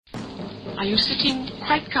Are you sitting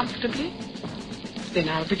quite comfortably? Then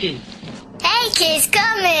I'll begin. Hey Kids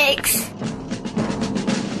Comics!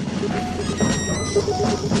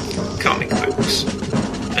 Comic books.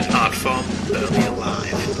 An art form barely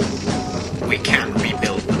alive. We can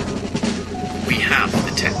rebuild them. We have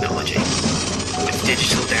the technology. With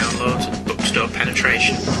digital downloads and bookstore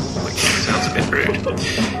penetration, which sounds a bit rude,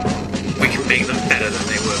 we can make them better than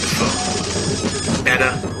they were before.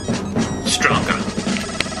 Better, stronger,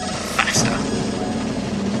 faster.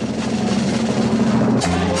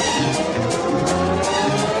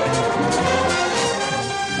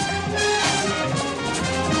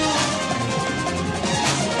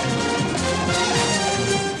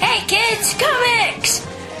 Hey Kids Comics!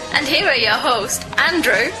 And here are your hosts,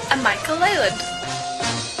 Andrew and Michael Leyland.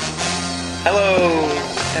 Hello,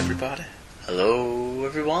 everybody. Hello,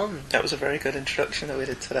 everyone. That was a very good introduction that we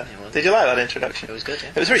did today. It was. Did you like that introduction? It was good, yeah.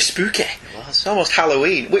 It was very spooky. It was. It's almost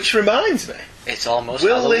Halloween, which reminds me. It's almost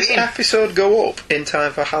Will Halloween. this episode go up in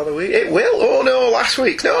time for Halloween? It will. Oh no, last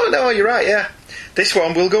week. No, you're right, yeah. This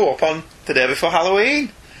one will go up on the day before Halloween.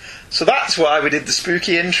 So that's why we did the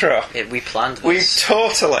spooky intro. We planned this. We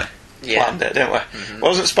totally planned it, didn't we? Mm-hmm.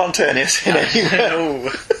 Wasn't spontaneous in any way. No.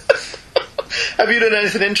 Have you done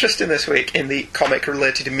anything interesting this week in the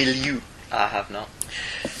comic-related milieu? I have not.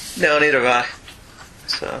 No, neither have I.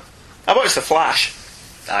 So, I watched The Flash.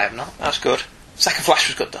 I have not. That's good. Second Flash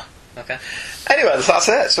was good though. Okay. Anyway, that's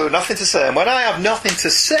it. So nothing to say. And when I have nothing to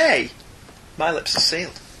say, my lips are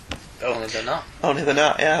sealed. Only they're not. Only they're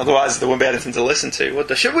not, yeah. Otherwise there wouldn't be anything to listen to, would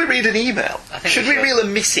there? Should we read an email? I think should we we should. reel a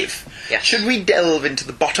missive? Yes. Should we delve into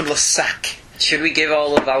the bottomless sack? Should we give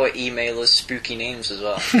all of our emailers spooky names as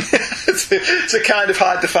well? to kind of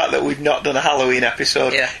hide the fact that we've not done a Halloween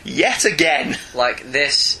episode yet again. Like,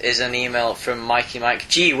 this is an email from Mikey Mike.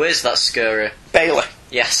 Gee whiz, that's scary. Bailey.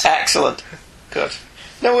 Yes. Excellent. Good.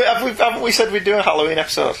 No, haven't we said we'd do a Halloween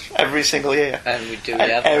episode every single year? And we do, And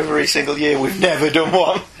yeah. every single year we've never done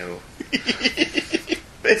one. No.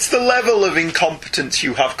 It's the level of incompetence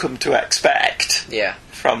you have come to expect Yeah.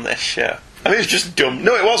 from this show. I mean, it's just dumb.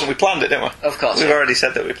 No, it wasn't. We planned it, didn't we? Of course. We've yeah. already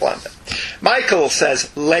said that we planned it. Michael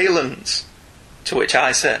says Leyland's, to which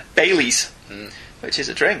I say Bailey's, which is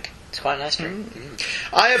a drink. It's quite a nice drink.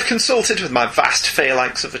 I have consulted with my vast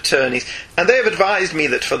phalanx of attorneys, and they have advised me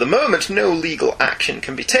that for the moment no legal action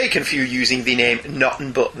can be taken for you using the name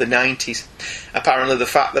Nottin' But the 90s. Apparently the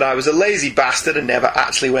fact that I was a lazy bastard and never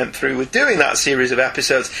actually went through with doing that series of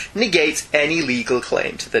episodes negates any legal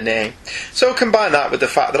claim to the name. So combine that with the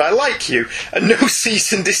fact that I like you, and no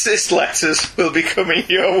cease and desist letters will be coming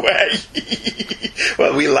your way.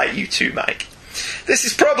 Well, we like you too, Mike. This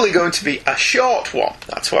is probably going to be a short one,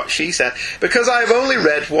 that's what she said, because I have only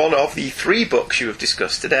read one of the 3 books you have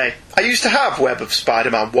discussed today. I used to have Web of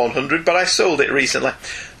Spider-Man 100, but I sold it recently.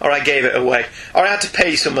 Or I gave it away. Or I had to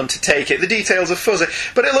pay someone to take it. The details are fuzzy,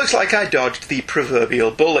 but it looks like I dodged the proverbial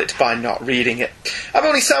bullet by not reading it. I've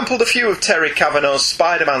only sampled a few of Terry Kavanagh's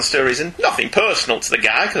Spider-Man stories, and nothing personal to the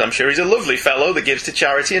guy, because I'm sure he's a lovely fellow that gives to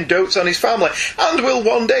charity and dotes on his family, and will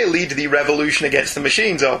one day lead the revolution against the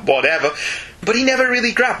machines, or whatever. But he never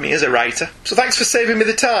really grabbed me as a writer, so thanks for saving me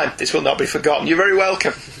the time. This will not be forgotten. You're very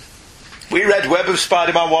welcome. We read Web of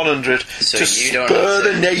Spider-Man 100 So to you don't spur have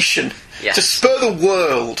to- the nation, Yes. to spur the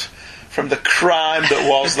world from the crime that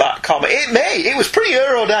was that comic. It was pretty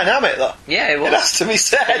aerodynamic, though. Yeah, it was. It has to be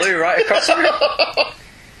said. Flew right across the room.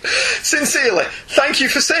 Sincerely, thank you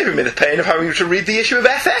for saving me the pain of having to read the issue of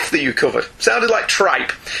FF that you covered. Sounded like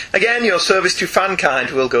tripe. Again, your service to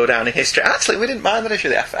fankind will go down in history. Actually, we didn't mind that issue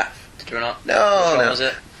of the FF. Did we not? No, Which one no. was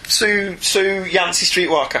it? Sue Yancey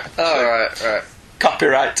Streetwalker. Oh, right.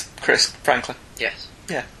 Copyright, Chris Franklin. Yes.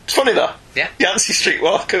 Yeah. It's funny though. Yeah. Yancey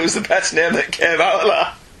Streetwalker was the best name that came out of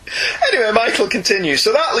that. Anyway, Michael continues.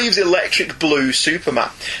 So that leaves Electric Blue Superman.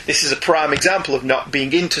 This is a prime example of not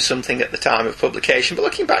being into something at the time of publication, but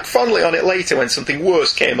looking back fondly on it later when something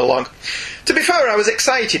worse came along. To be fair, I was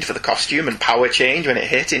excited for the costume and power change when it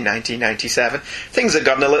hit in 1997. Things had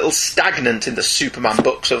gotten a little stagnant in the Superman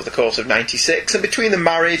books over the course of 96, and between the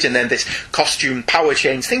marriage and then this costume power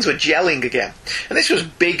change, things were gelling again. And this was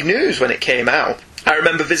big news when it came out. I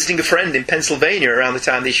remember visiting a friend in Pennsylvania around the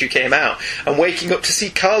time the issue came out and waking up to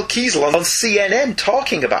see Carl Kiesel on CNN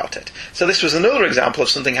talking about it. So this was another example of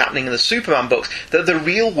something happening in the Superman books that the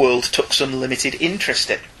real world took some limited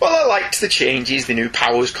interest in. Well, I liked the changes the new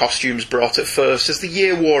powers costumes brought at first. As the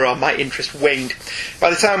year wore on, my interest waned.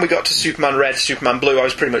 By the time we got to Superman Red, Superman Blue, I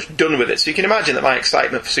was pretty much done with it. So you can imagine that my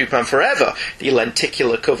excitement for Superman Forever, the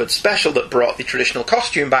lenticular covered special that brought the traditional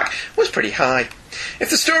costume back, was pretty high. If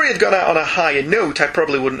the story had gone out on a higher note, I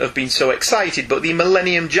probably wouldn't have been so excited, but the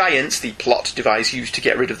Millennium Giants, the plot device used to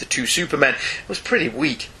get rid of the two Supermen, was pretty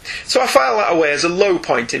weak. So I filed that away as a low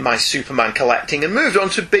point in my Superman collecting and moved on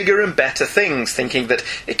to bigger and better things, thinking that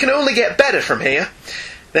it can only get better from here.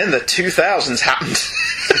 Then the 2000s happened.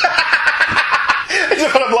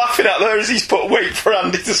 What I'm laughing at there is he's put wait for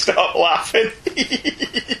Andy to stop laughing.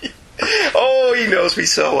 Oh, he knows me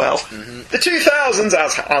so well. Mm-hmm. The 2000s,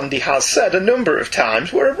 as Andy has said a number of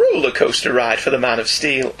times, were a roller coaster ride for the Man of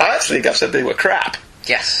Steel. I actually think I've said they were crap.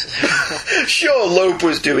 Yes. Sure, Loeb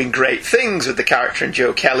was doing great things with the character, and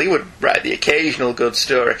Joe Kelly would write the occasional good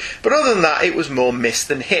story, but other than that, it was more miss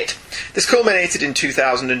than hit. This culminated in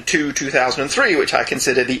 2002-2003, which I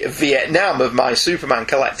consider the Vietnam of my Superman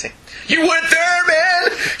collecting. You weren't there,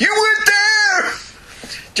 man! You weren't there!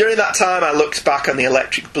 During that time, I looked back on the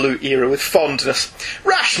Electric Blue era with fondness.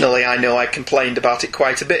 Rationally, I know I complained about it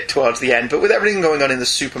quite a bit towards the end, but with everything going on in the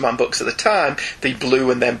Superman books at the time, the blue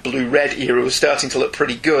and then blue-red era was starting to look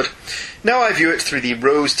pretty good. Now I view it through the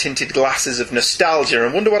rose-tinted glasses of nostalgia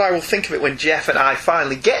and wonder what I will think of it when Jeff and I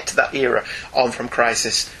finally get to that era, on from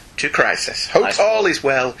Crisis to Crisis. Hope nice. All is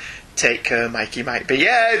well. Take care, Mikey Mike. But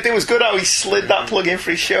yeah, it was good how he slid that plug-in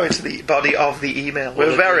for his show into the body of the email.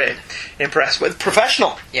 We're very impressed with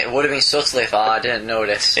professional. Yeah, it would have been subtle if I didn't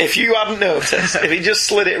notice. If you hadn't noticed, if he just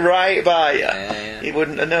slid it right by you, you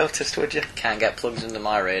wouldn't have noticed, would you? Can't get plugged into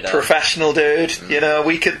my radar. Professional dude. You know,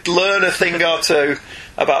 we could learn a thing or two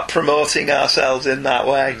about promoting ourselves in that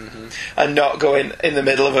way and not going in the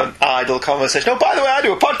middle of an idle conversation. Oh, by the way, I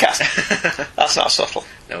do a podcast. That's not subtle.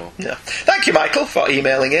 No. Thank you, Michael, for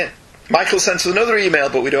emailing in. Michael sent us another email,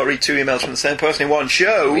 but we don't read two emails from the same person in one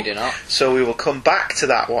show. We do not. So we will come back to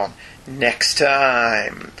that one next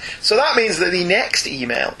time. So that means that the next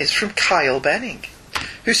email is from Kyle Benning,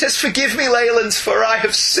 who says, "Forgive me, Leylands, for I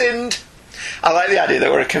have sinned." I like the idea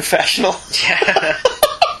that we're a confessional. Yeah.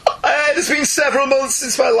 It's been several months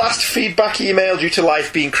since my last feedback email due to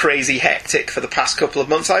life being crazy hectic. For the past couple of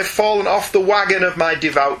months, I've fallen off the wagon of my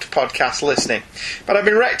devout podcast listening. But I've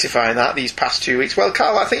been rectifying that these past 2 weeks. Well,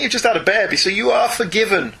 Carl, I think you've just had a baby, so you are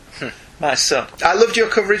forgiven, my son. I loved your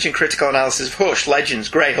coverage and critical analysis of Hush, Legends,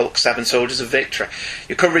 Grey Hulk, Seven Soldiers of Victory.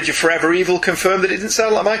 Your coverage of Forever Evil confirmed that it didn't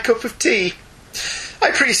sound like my cup of tea. I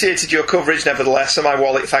appreciated your coverage nevertheless, and my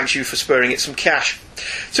wallet thanks you for spurring it some cash.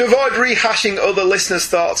 To avoid rehashing other listeners'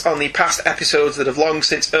 thoughts on the past episodes that have long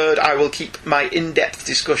since aired, I will keep my in-depth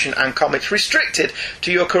discussion and comments restricted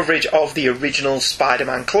to your coverage of the original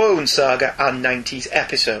Spider-Man Clone Saga and 90s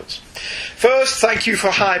episodes. First, thank you for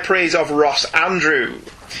high praise of Ross Andru.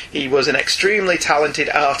 He was an extremely talented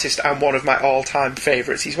artist and one of my all-time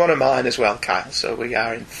favourites. He's one of mine as well, Kyle, so we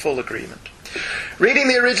are in full agreement. Reading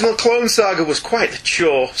the original Clone Saga was quite the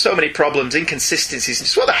chore. So many problems, inconsistencies, and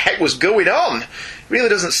just what the heck was going on? It really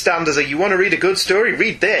doesn't stand as a, you want to read a good story,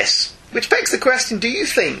 read this. Which begs the question, do you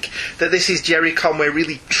think that this is Jerry Conway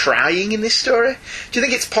really trying in this story? Do you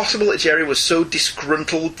think it's possible that Jerry was so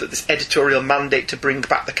disgruntled that this editorial mandate to bring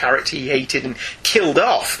back the character he hated and killed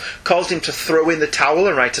off caused him to throw in the towel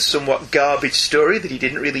and write a somewhat garbage story that he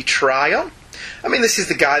didn't really try on? I mean, this is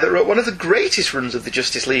the guy that wrote one of the greatest runs of the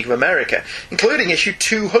Justice League of America, including issue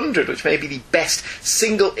 200, which may be the best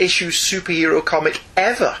single-issue superhero comic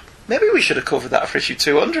ever. Maybe we should have covered that for issue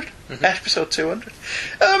 200, episode 200.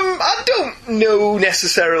 I don't know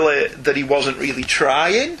necessarily that he wasn't really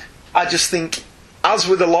trying. I just think, as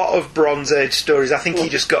with a lot of Bronze Age stories, I think he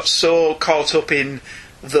just got so caught up in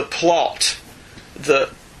the plot that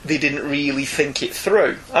they didn't really think it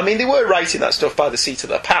through. I mean, they were writing that stuff by the seat of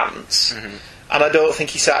their pants, and I don't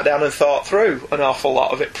think he sat down and thought through an awful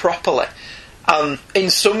lot of it properly. And in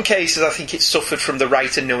some cases, I think it suffered from the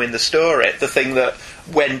writer knowing the story. The thing that,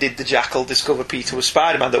 when did the Jackal discover Peter was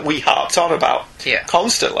Spider-Man, that we harped on about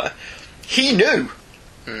constantly. He knew.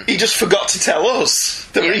 He just forgot to tell us,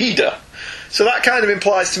 the reader. So that kind of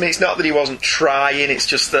implies to me it's not that he wasn't trying, it's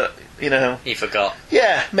just that, you know... He forgot.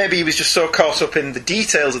 Yeah, maybe he was just so caught up in the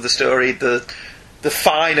details of the story, the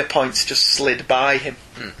finer points just slid by him.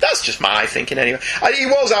 That's just my thinking anyway. He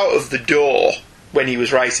was out of the door when he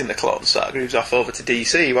was writing the Clone Saga. He was off over to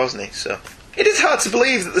DC, wasn't he? So it is hard to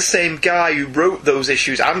believe that the same guy who wrote those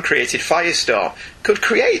issues and created Firestorm could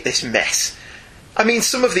create this mess. I mean,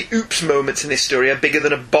 some of the oops moments in this story are bigger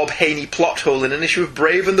than a Bob Haney plot hole in an issue of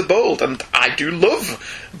Brave and the Bold, and I do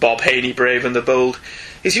love Bob Haney, Brave and the Bold.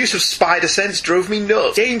 His use of spider sense drove me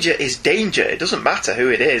nuts. Danger is danger, it doesn't matter who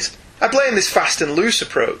it is. I blame this fast and loose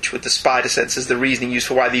approach with the spider sense as the reasoning used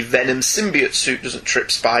for why the Venom symbiote suit doesn't trip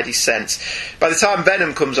Spidey's sense. By the time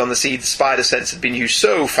Venom comes on the scene, the spider sense had been used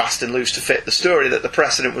so fast and loose to fit the story that the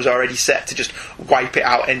precedent was already set to just wipe it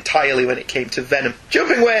out entirely when it came to Venom.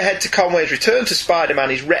 Jumping way ahead to Conway's return to Spider-Man,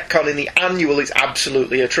 his retcon in the annual is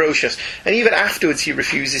absolutely atrocious, and even afterwards he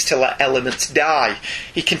refuses to let elements die.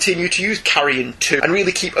 He continued to use Carrion 2 and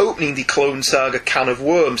really keep opening the Clone Saga can of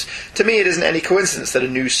worms. To me, it isn't any coincidence that a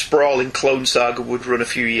new sprawling Clone Saga would run a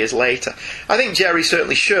few years later. I think Jerry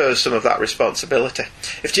certainly shares some of that responsibility.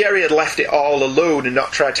 If Jerry had left it all alone and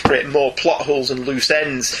not tried to create more plot holes and loose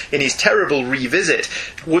ends in his terrible revisit,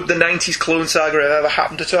 would the 90s Clone Saga have ever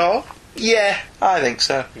happened at all? Yeah, I think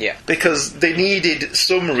so. Yeah. Because they needed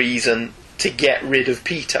some reason to get rid of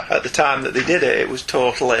Peter. At the time that they did it, it was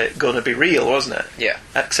totally going to be real, wasn't it? Yeah.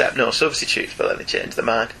 Except no substitutes, but then they changed their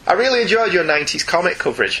mind. I really enjoyed your 90s comic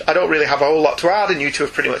coverage. I don't really have a whole lot to add, and you two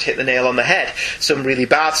have pretty much hit the nail on the head. Some really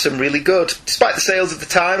bad, some really good. Despite the sales of the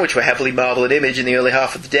time, which were heavily Marvel and Image in the early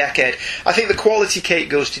half of the decade, I think the quality cake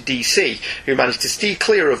goes to DC, who managed to steer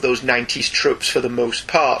clear of those 90s tropes for the most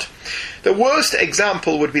part. The worst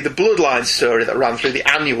example would be the Bloodline story that ran through the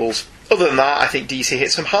annuals. Other than that, I think DC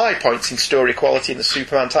hit some high points in story quality in the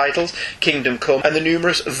Superman titles, Kingdom Come, and the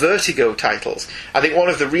numerous Vertigo titles. I think one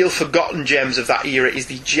of the real forgotten gems of that era is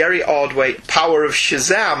the Jerry Ordway Power of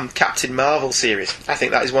Shazam Captain Marvel series. I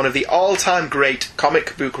think that is one of the all-time great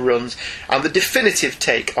comic book runs and the definitive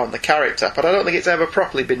take on the character, but I don't think it's ever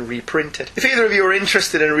properly been reprinted. If either of you are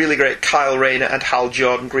interested in a really great Kyle Rayner and Hal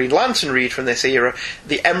Jordan Green Lantern read from this era,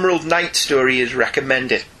 the Emerald Knight story is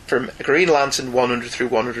recommended. From Green Lantern 100 through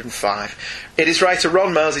 105. It is writer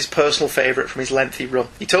Ron Mars' personal favourite from his lengthy run.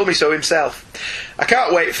 He told me so himself. I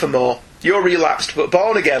can't wait for more. Your relapsed but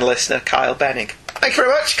born-again listener, Kyle Benning. Thank you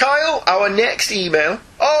very much, Kyle. Our next email.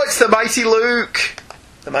 Oh, it's the mighty Luke.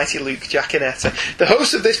 The mighty Luke Giaconetta. The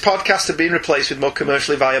hosts of this podcast have been replaced with more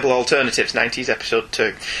commercially viable alternatives. 90s episode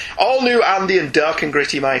 2. All new Andy and dark and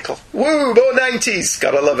gritty Michael. Woo, more 90s.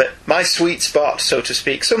 Gotta love it. My sweet spot, so to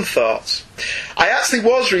speak. Some thoughts. I actually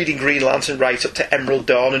was reading Green Lantern right up to Emerald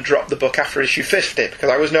Dawn and dropped the book after issue 50 because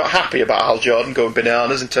I was not happy about Hal Jordan going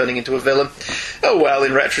bananas and turning into a villain. Oh well,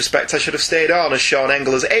 in retrospect I should have stayed on, as Sean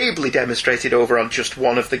Engel has ably demonstrated over on Just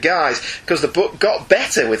One of the Guys, because the book got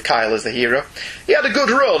better with Kyle as the hero. He had a good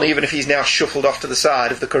run, even if he's now shuffled off to the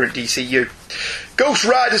side of the current DCU. Ghost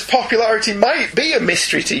Rider's popularity might be a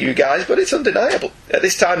mystery to you guys, but it's undeniable. At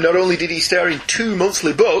this time, not only did he star in 2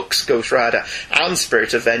 monthly books, Ghost Rider and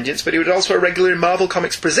Spirit of Vengeance, but he was also a regular in Marvel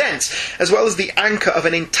Comics Presents, as well as the anchor of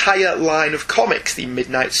an entire line of comics, the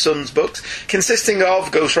Midnight Suns books, consisting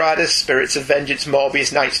of Ghost Rider, Spirits of Vengeance,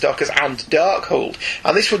 Morbius, Night Stalkers, and Darkhold.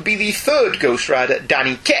 And this would be the third Ghost Rider,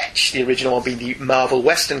 Danny Ketch, the original one being the Marvel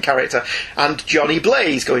Western character, and Johnny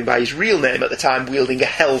Blaze, going by his real name at the time, wielding a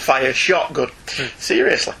Hellfire shotgun.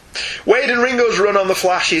 Seriously. Wade and Ringo's run on The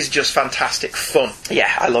Flash is just fantastic fun.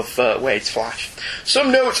 Yeah, I love Wade's Flash.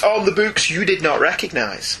 Some notes on the books you did not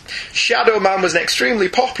recognise. Shadow Man was an extremely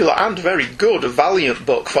popular and very good Valiant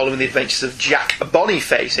book following the adventures of Jack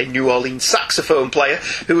Boniface, a New Orleans saxophone player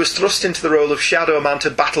who was thrust into the role of Shadow Man to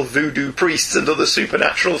battle voodoo priests and other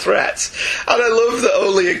supernatural threats. And I love that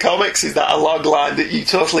only in comics is that a log line that you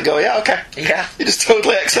totally go, yeah, okay. Yeah. You just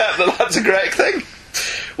totally accept that that's a great thing.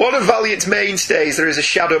 One of Valiant's mainstays, there is a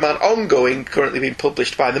Shadow Man ongoing currently being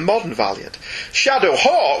published by the modern Valiant. Shadow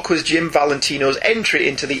Hawk was Jim Valentino's entry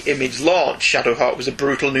into the Image launch. Shadow Hawk was a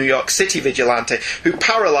brutal New York City vigilante who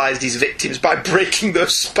paralysed his victims by breaking their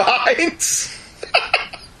spines.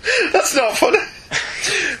 That's not funny.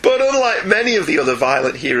 But unlike many of the other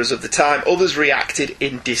violent heroes of the time, others reacted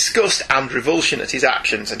in disgust and revulsion at his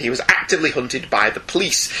actions, and he was actively hunted by the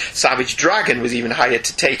police. Savage Dragon was even hired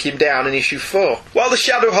to take him down in issue 4. While the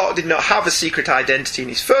Shadowhawk did not have a secret identity in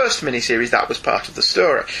his first miniseries, that was part of the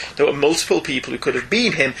story. There were multiple people who could have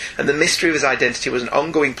been him, and the mystery of his identity was an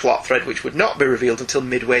ongoing plot thread which would not be revealed until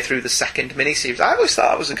midway through the second miniseries. I always thought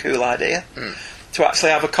that was a cool idea. To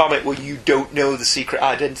actually have a comic where you don't know the secret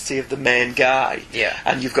identity of the main guy. Yeah.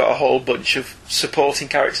 And you've got a whole bunch of supporting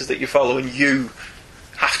characters that you follow and you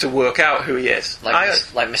have to work out who he is. Like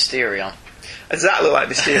Mysterio. Exactly like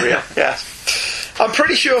Mysterio, yes. I'm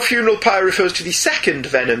pretty sure Funeral Pyre refers to the second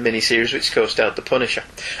Venom miniseries which co-starred the Punisher.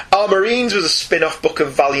 Our Marines was a spin-off book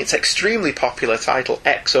of Valiant's extremely popular title,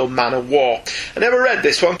 Exo Man of War. I never read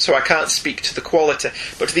this one, so I can't speak to the quality,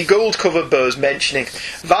 but the gold cover bears mentioning.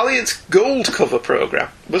 Valiant's gold cover programme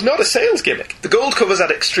was not a sales gimmick. The gold covers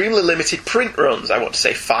had extremely limited print runs, I want to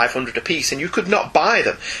say 500 apiece, and you could not buy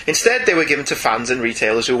them. Instead, they were given to fans and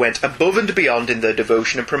retailers who went above and beyond in their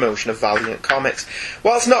devotion and promotion of Valiant comics.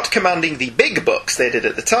 Whilst not commanding the big bucks, books they did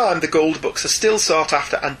at the time, the gold books are still sought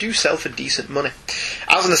after and do sell for decent money.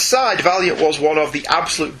 As an aside, Valiant was one of the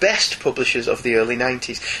absolute best publishers of the early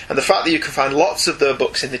 90s, and the fact that you can find lots of their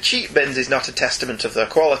books in the cheap bins is not a testament of their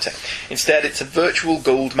quality. Instead, it's a virtual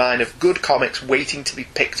gold mine of good comics waiting to be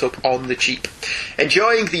picked up on the cheap.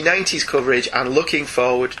 Enjoying the 90s coverage and looking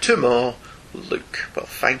forward to more, Luke. Well,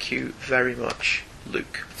 thank you very much,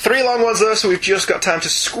 Luke. 3 long ones though, so we've just got time to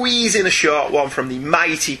squeeze in a short one from the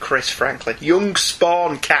mighty Chris Franklin. Young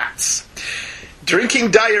spawn cats. Drinking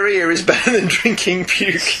diarrhea is better than drinking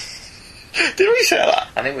puke. Did we say that?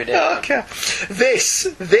 I think we did. Okay.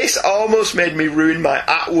 This almost made me ruin my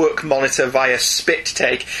at-work monitor via spit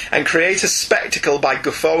take and create a spectacle by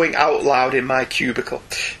guffawing out loud in my cubicle.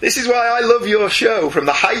 This is why I love your show, from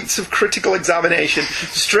the heights of critical examination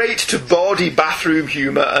straight to bawdy bathroom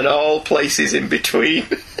humour and all places in between.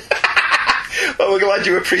 Well, we're glad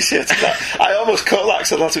you appreciated that. I almost cut that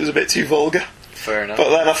because I thought it was a bit too vulgar. Fair enough. But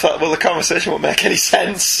then I thought, well, the conversation won't make any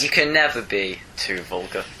sense. You can never be too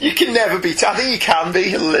vulgar. You can never be... I think you can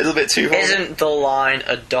be a little bit too vulgar. Isn't the line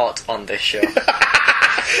a dot on this show?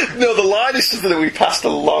 No, the line is something that we passed a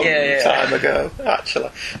long time ago, actually.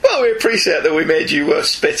 Well, we appreciate that we made you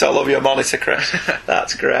spit all over your monitor, Chris.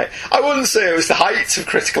 That's great. I wouldn't say it was the heights of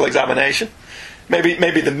critical examination.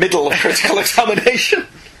 Maybe the middle of critical examination.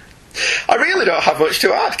 I really don't have much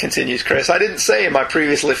to add, continues Chris. I didn't say in my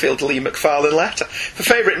previously filled Lee McFarlane letter. For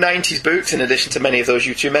favourite 90s books, in addition to many of those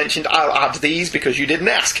you two mentioned, I'll add these because you didn't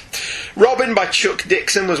ask. Robin by Chuck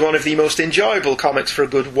Dixon was one of the most enjoyable comics for a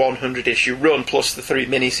good 100-issue run, plus the 3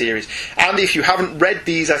 miniseries. And if you haven't read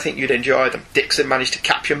these, I think you'd enjoy them. Dixon managed to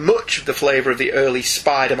capture much of the flavour of the early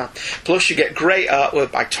Spider-Man. Plus, you get great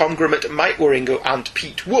artwork by Tom Grummett, Mike Wieringo and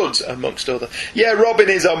Pete Woods, amongst others. Yeah, Robin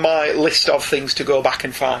is on my list of things to go back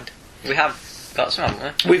and find. We have got some,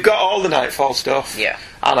 haven't we? We've got all the Nightfall stuff. Yeah.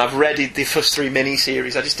 And I've read the first 3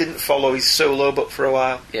 miniseries. I just didn't follow his solo book for a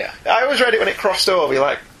while. Yeah. I always read it when it crossed over,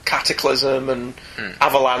 like Cataclysm and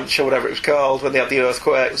Avalanche or whatever it was called, when they had the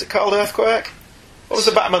Earthquake. Was it called Earthquake? What was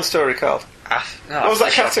the Batman story called? What was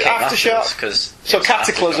that? Aftershock? So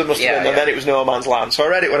Cataclysm must have been, and then it was No Man's Land. So I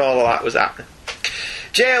read it when all of that was happening.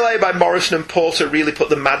 JLA by Morrison and Porter really put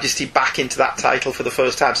the majesty back into that title for the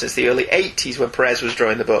first time since the early 80s when Perez was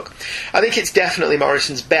drawing the book. I think it's definitely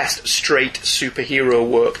Morrison's best straight superhero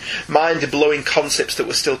work, mind-blowing concepts that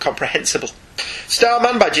were still comprehensible.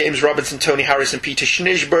 Starman by James Robinson, Tony Harris and Peter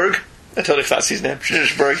Schneisberg, I don't know if that's his name,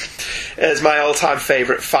 Schneisberg, is my all-time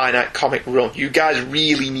favourite finite comic run. You guys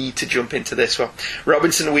really need to jump into this one.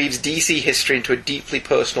 Robinson weaves DC history into a deeply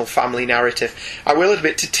personal family narrative. I will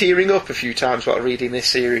admit to tearing up a few times while reading this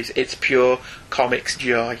series. It's pure comics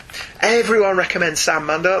joy. Everyone recommends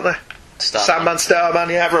Sandman, don't they? Sandman, Starman,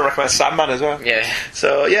 yeah, everyone recommends Sandman as well. Yeah.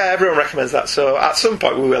 So, yeah, everyone recommends that. So, at some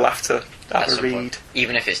point we will have to have a read. Point.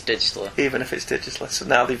 Even if it's digitally. Even if it's digitally. So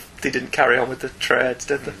now they didn't carry on with the trades,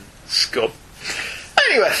 did they? Scum.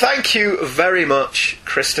 Anyway, thank you very much,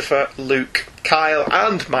 Christopher, Luke, Kyle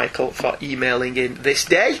and Michael, for emailing in this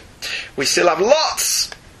day. We still have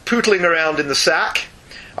lots pootling around in the sack.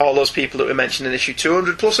 All those people that we mentioned in issue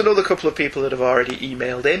 200, plus another couple of people that have already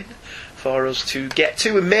emailed in for us to get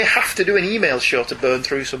to. We may have to do an email show to burn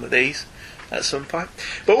through some of these at some point.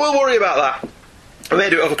 But we'll worry about that. I may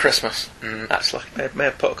do it over Christmas, actually. I may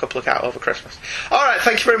have put a couple out over Christmas. Alright,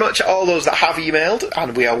 thank you very much all those that have emailed,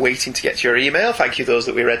 and we are waiting to get your email. Thank you those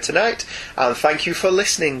that we read tonight, and thank you for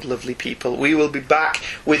listening, lovely people. We will be back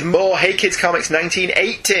with more Hey Kids Comics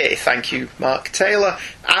 1980. Thank you, Mark Taylor,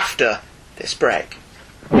 after this break.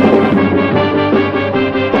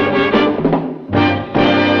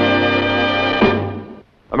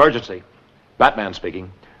 Emergency. Batman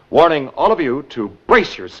speaking. Warning all of you to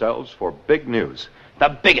brace yourselves for big news. The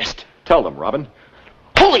biggest. Tell them, Robin.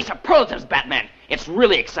 Holy superlatives, Batman. It's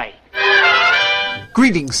really exciting.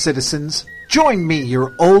 Greetings, citizens. Join me,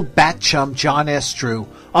 your old bat chum, John S. Drew,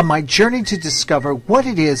 on my journey to discover what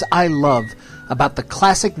it is I love about the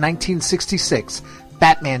classic 1966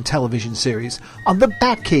 Batman television series on the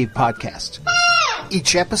Batcave podcast.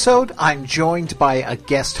 Each episode, I'm joined by a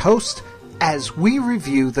guest host as we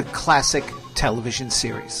review the classic television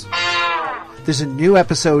series. There's a new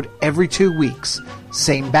episode every 2 weeks.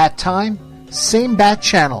 Same bat time, same bat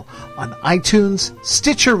channel on iTunes,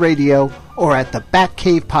 Stitcher Radio, or at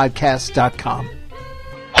thebatcavepodcast.com.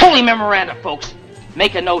 Holy memoranda, folks.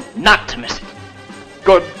 Make a note not to miss it.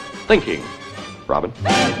 Good thinking, Robin.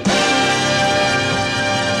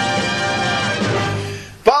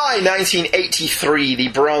 By By 1983, the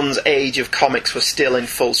Bronze Age of comics was still in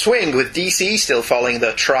full swing, with DC still following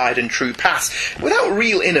their tried and true paths, without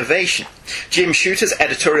real innovation. Jim Shooter's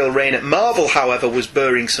editorial reign at Marvel, however, was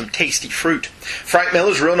bearing some tasty fruit. Frank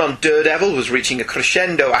Miller's run on Daredevil was reaching a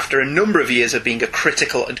crescendo after a number of years of being a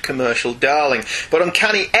critical and commercial darling, but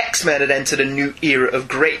Uncanny X-Men had entered a new era of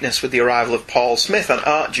greatness with the arrival of Paul Smith on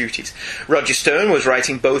art duties. Roger Stern was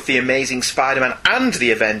writing both The Amazing Spider-Man and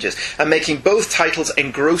The Avengers, and making both titles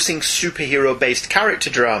engrossing superhero-based character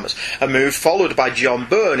dramas, a move followed by John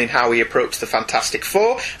Byrne in how he approached the Fantastic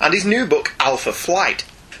Four and his new book Alpha Flight.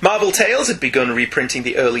 Marvel Tales had begun reprinting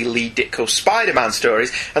the early Lee Ditko Spider-Man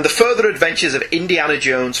stories, and the further adventures of Indiana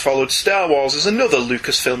Jones followed Star Wars as another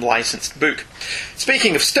Lucasfilm licensed book.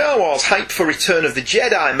 Speaking of Star Wars, hype for Return of the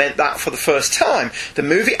Jedi meant that, for the first time, the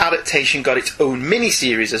movie adaptation got its own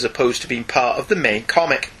miniseries as opposed to being part of the main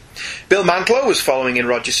comic. Bill Mantlo was following in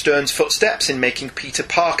Roger Stern's footsteps in making Peter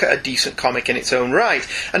Parker a decent comic in its own right,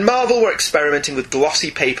 and Marvel were experimenting with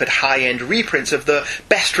glossy-papered high-end reprints of the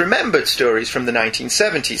best-remembered stories from the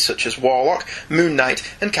 1970s, such as Warlock, Moon Knight,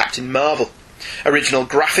 and Captain Marvel. Original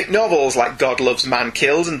graphic novels like God Loves Man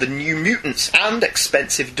Killed and The New Mutants, and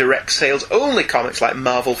expensive direct sales only comics like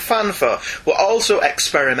Marvel Fanfare were also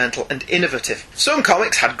experimental and innovative. Some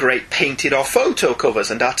comics had great painted or photo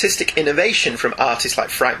covers, and artistic innovation from artists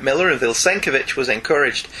like Frank Miller and Vil Senkovic was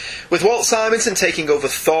encouraged. With Walt Simonson taking over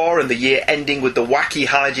Thor and the year ending with the wacky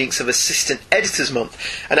hijinks of Assistant Editors Month,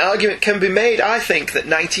 an argument can be made, I think, that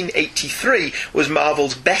 1983 was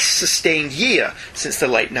Marvel's best sustained year since the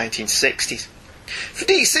late 1960s. For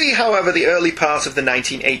DC, however, the early part of the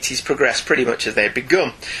 1980s progressed pretty much as they had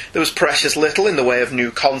begun. There was precious little in the way of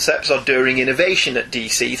new concepts or daring innovation at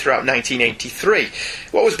DC throughout 1983.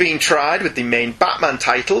 What was being tried with the main Batman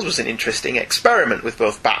titles was an interesting experiment, with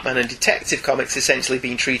both Batman and Detective Comics essentially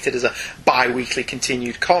being treated as a bi-weekly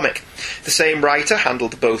continued comic. The same writer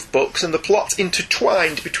handled both books, and the plots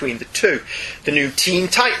intertwined between the two. The new Teen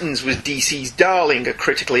Titans was DC's darling, a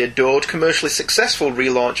critically adored, commercially successful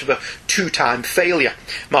relaunch of a two-time failure.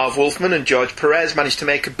 Marv Wolfman and George Perez managed to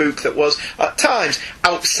make a book that was, at times,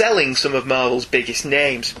 outselling some of Marvel's biggest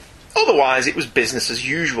names. Otherwise, it was business as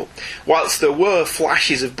usual. Whilst there were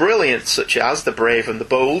flashes of brilliance, such as The Brave and the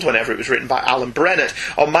Bold, whenever it was written by Alan Brennett,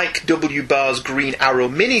 or Mike W. Barr's Green Arrow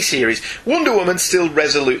miniseries, Wonder Woman still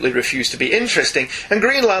resolutely refused to be interesting, and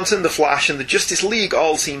Green Lantern, The Flash, and the Justice League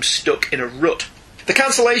all seemed stuck in a rut. The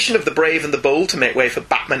cancellation of The Brave and the Bold to make way for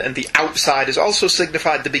Batman and the Outsiders also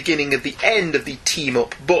signified the beginning of the end of the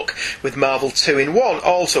team-up book, with Marvel 2-in-1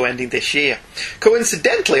 also ending this year,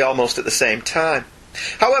 coincidentally almost at the same time.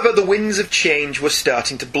 However, the winds of change were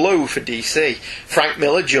starting to blow for DC. Frank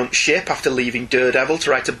Miller jumped ship after leaving Daredevil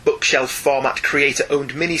to write a bookshelf-format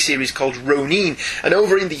creator-owned miniseries called Ronin, and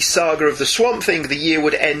over in the saga of the Swamp Thing, the year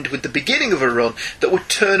would end with the beginning of a run that would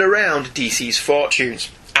turn around DC's fortunes.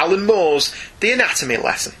 Alan Moore's The Anatomy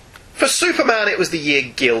Lesson. For Superman, it was the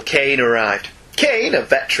year Gil Kane arrived. Kane, a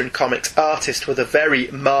veteran comics artist with a very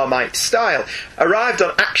Marmite style, arrived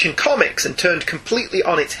on Action Comics and turned completely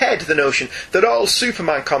on its head the notion that all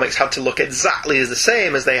Superman comics had to look exactly the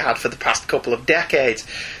same as they had for the past couple of decades.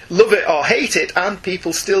 Love it or hate it, and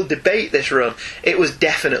people still debate this run, it was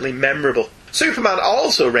definitely memorable. Superman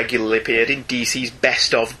also regularly appeared in DC's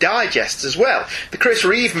Best Of digests as well. The Chris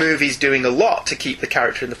Reeve movie's doing a lot to keep the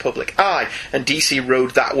character in the public eye, and DC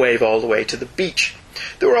rode that wave all the way to the beach.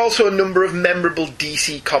 There were also a number of memorable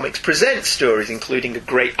DC Comics Presents stories, including a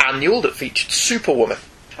great annual that featured Superwoman.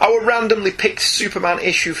 Our randomly picked Superman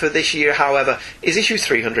issue for this year, however, is issue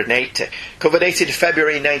 380, cover dated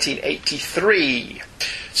February 1983.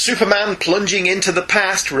 Superman plunging into the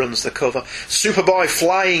past, runs the cover, Superboy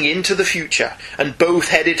flying into the future, and both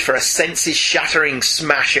headed for a senses-shattering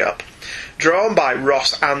smash-up. Drawn by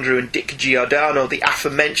Ross Andrew and Dick Giordano, the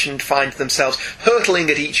aforementioned find themselves hurtling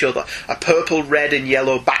at each other, a purple, red and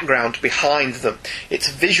yellow background behind them. It's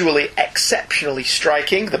visually exceptionally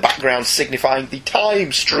striking, the background signifying the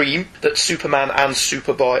time stream that Superman and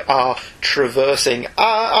Superboy are traversing.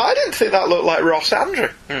 I didn't think that looked like Ross Andrew.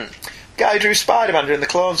 Guy who drew Spider-Man doing the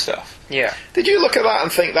clone stuff. Yeah. Did you look at that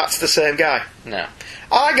and think that's the same guy? No.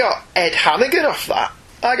 I got Ed Hannigan off that.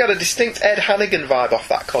 I got a distinct Ed Hannigan vibe off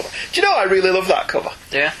that cover. Do you know, I really love that cover.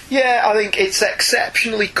 Yeah? Yeah, I think it's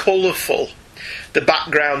exceptionally colourful. The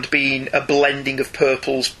background being a blending of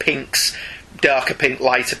purples, pinks, darker pink,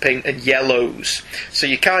 lighter pink, and yellows. So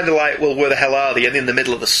you're kind of like, well, where the hell are they? Are they in the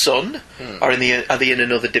middle of the sun? Or are they in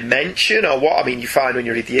another dimension? Or what? I mean, you find when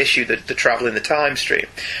you read the issue that they're travelling the time stream.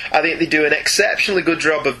 I think they do an exceptionally good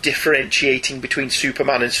job of differentiating between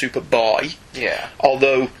Superman and Superboy. Yeah.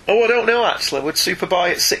 Although, I don't know actually, would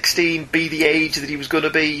Superboy at 16 be the age that he was going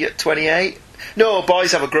to be at 28? No,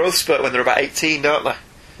 boys have a growth spurt when they're about 18, don't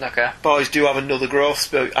they? Okay. Boys do have another growth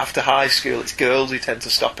spurt after high school. It's girls who tend to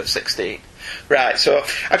stop at 16. Right, so,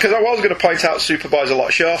 because I was going to point out Superboy's a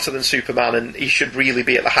lot shorter than Superman and he should really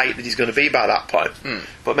be at the height that he's going to be by that point.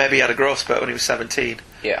 But maybe he had a growth spurt when he was 17.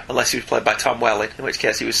 Yeah. Unless he was played by Tom Welling, in which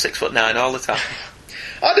case he was 6'9" all the time.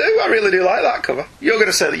 I really do like that cover. You're going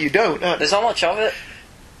to say that you don't, aren't you? There's not much of it.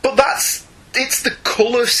 But it's the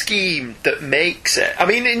colour scheme that makes it. I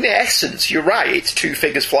mean, in essence, you're right, it's two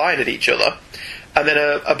figures flying at each other, and then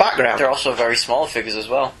a background. They're also very small figures as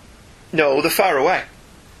well. No, they're far away.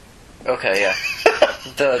 Okay, yeah.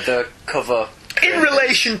 the cover... In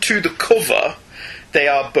relation to the cover, they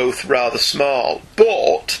are both rather small,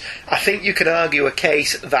 but I think you can argue a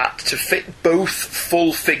case that to fit both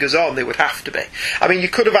full figures on, they would have to be. I mean, you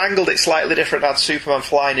could have angled it slightly different and had Superman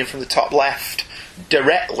flying in from the top left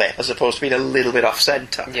directly, as opposed to being a little bit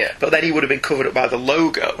off-centre. Yeah. But then he would have been covered up by the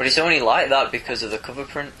logo. But it's only like that because of the cover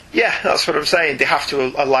print. Yeah, that's what I'm saying. They have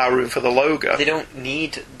to allow room for the logo. They don't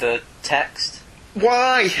need the text.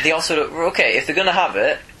 Why? They also don't... Okay, if they're going to have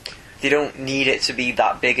it, they don't need it to be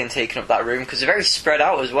that big and taking up that room, because they're very spread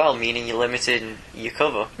out as well, meaning you're limited in your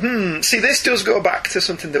cover. See, this does go back to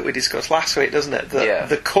something that we discussed last week, doesn't it? Yeah.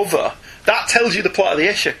 The cover. That tells you the plot of the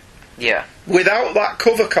issue. Yeah. Without that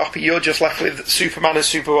cover copy, you're just left with Superman and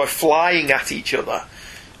Superboy flying at each other.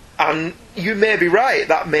 And you may be right,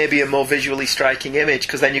 that may be a more visually striking image,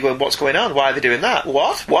 because then you're going, what's going on? Why are they doing that?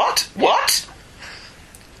 What?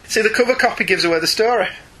 See, the cover copy gives away the story.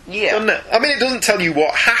 Yeah. Doesn't it? I mean, it doesn't tell you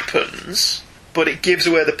what happens, but it gives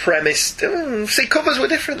away the premise. See, covers were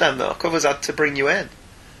different then, though. Covers had to bring you in.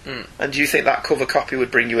 And do you think that cover copy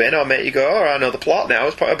would bring you in, or make you go, oh, I know the plot now,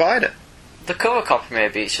 what's the point of buying it? The cover copy,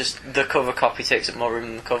 maybe. It's just the cover copy takes up more room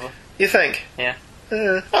than the cover. You think? Yeah.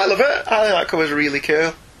 I love it. I think that cover's really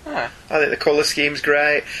cool. Oh. I think the colour scheme's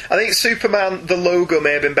great. I think Superman, the logo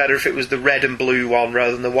may have been better if it was the red and blue one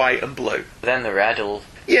rather than the white and blue. Then the red will...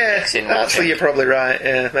 Yeah, actually you're probably right.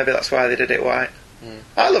 Yeah, maybe that's why they did it white.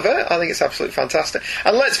 I love it. I think it's absolutely fantastic.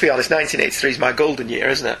 And let's be honest, 1983 is my golden year,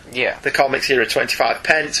 isn't it? Yeah. The comics here are 25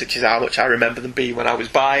 pence, which is how much I remember them being when I was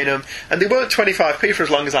buying them. And they weren't 25p for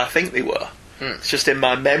as long as I think they were. It's just in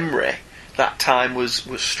my memory that time was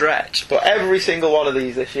stretched. But every single one of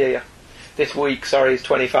these this week, is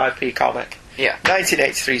 25p comic. Yeah.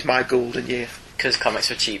 1983 is my golden year. Because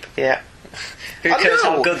comics were cheap. Yeah. Who cares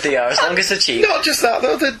how good they are, as long as they're cheap? Not just that,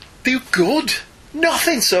 though, they're good.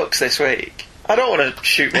 Nothing sucks this week. I don't want to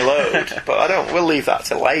shoot my load, but we'll leave that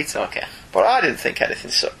till later. Okay. But I didn't think anything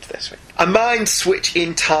sucked this week. A Mind Switch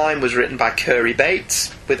in Time was written by Curry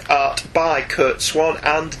Bates, with art by Kurt Swan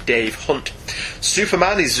and Dave Hunt.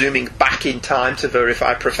 Superman is zooming back in time to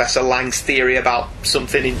verify Professor Lang's theory about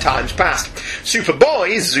something in times past.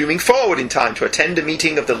 Superboy is zooming forward in time to attend a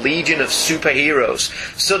meeting of the Legion of Superheroes.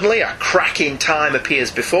 Suddenly, a crack in time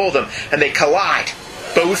appears before them, and they collide.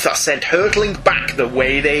 Both are sent hurtling back the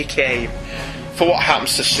way they came. For what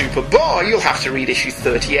happens to Superboy, you'll have to read issue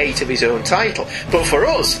 38 of his own title. But for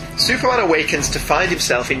us, Superman awakens to find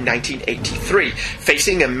himself in 1983,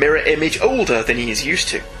 facing a mirror image older than he is used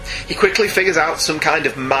to. He quickly figures out some kind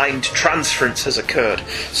of mind transference has occurred.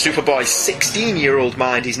 Superboy's 16-year-old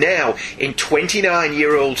mind is now in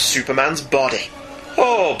 29-year-old Superman's body.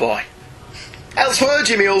 Oh boy. Elsewhere,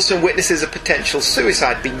 Jimmy Olsen witnesses a potential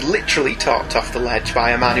suicide being literally talked off the ledge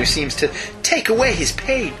by a man who seems to take away his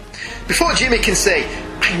pain. Before Jimmy can say,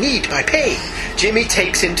 I need my pain, Jimmy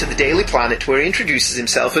takes him to the Daily Planet where he introduces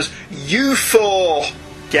himself as U4.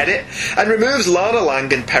 Get it? And removes Lana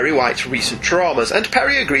Lang and Perry White's recent traumas, and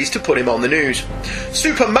Perry agrees to put him on the news.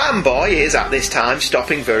 Superman Boy is at this time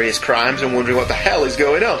stopping various crimes and wondering what the hell is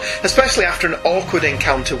going on, especially after an awkward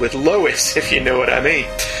encounter with Lois, if you know what I mean.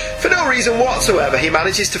 For no reason whatsoever, he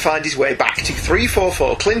manages to find his way back to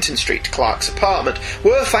 344 Clinton Street, Clark's apartment,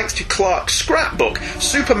 where, thanks to Clark's scrapbook,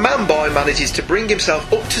 Superman Boy manages to bring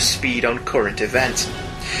himself up to speed on current events.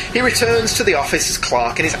 He returns to the office as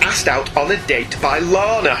Clark and is asked out on a date by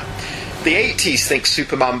Lana. The 80s think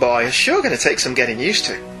Superman Boy is sure going to take some getting used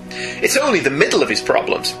to. It's only the middle of his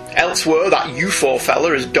problems. Elsewhere, that U4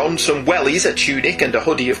 fella has donned some wellies, a tunic and a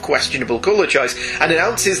hoodie of questionable colour choice, and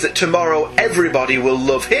announces that tomorrow everybody will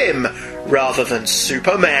love him rather than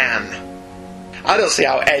Superman. I don't see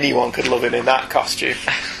how anyone could love him in that costume.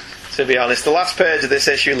 It's to be honest. The last page of this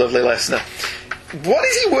issue, lovely listener. What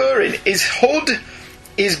is he wearing? His hood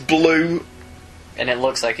is blue. And it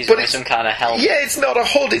looks like he's wearing some kind of helmet. Yeah, it's not a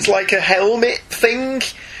hood, it's like a helmet thing.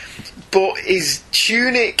 But his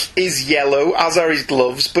tunic is yellow, as are his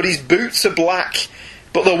gloves, but his boots are black.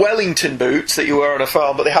 But they're Wellington boots that you wear on a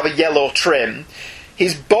farm, but they have a yellow trim.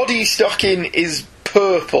 His body stocking is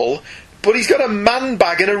purple, but he's got a man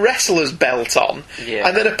bag and a wrestler's belt on. Yeah.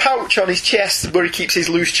 And then a pouch on his chest where he keeps his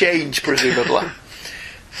loose change, presumably.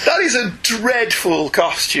 That is a dreadful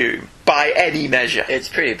costume, by any measure. It's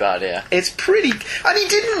pretty bad, yeah. It's pretty... And he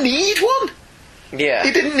didn't need one. Yeah.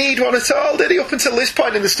 He didn't need one at all, did he? Up until this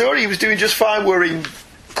point in the story, he was doing just fine wearing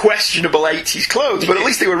questionable 80s clothes, but at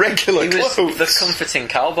least they were regular clothes. He was the comforting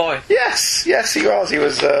cowboy. Yes, he was. He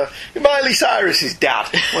was Miley Cyrus's dad,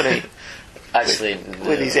 wasn't he? Actually,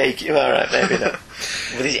 with his achy... Alright, maybe not.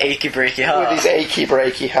 With his achy breaky heart. With his achy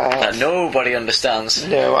breaky heart. That nobody understands.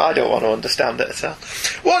 No, I don't want to understand it at all.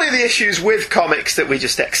 One of the issues with comics that we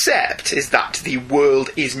just accept is that the world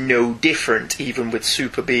is no different, even with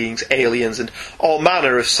super beings, aliens, and all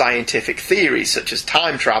manner of scientific theories, such as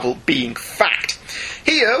time travel, being fact.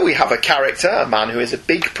 Here we have a character, a man who is a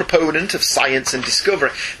big proponent of science and discovery,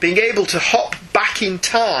 being able to hop back in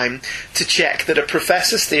time to check that a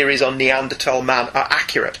professor's theories on Neanderthal man are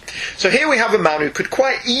accurate. So here we have a man who could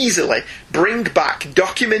quite easily bring back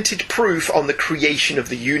documented proof on the creation of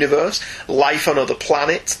the universe, life on other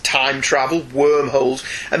planets, time travel, wormholes,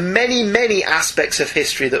 and many, many aspects of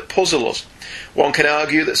history that puzzle us. One can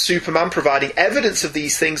argue that Superman providing evidence of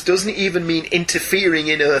these things doesn't even mean interfering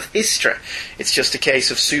in Earth history. It's just a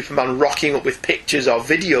case of Superman rocking up with pictures or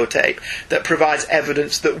videotape that provides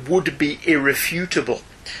evidence that would be irrefutable.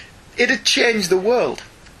 It'd change the world.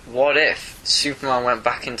 What if Superman went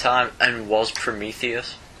back in time and was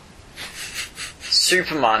Prometheus?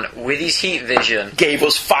 Superman, with his heat vision... gave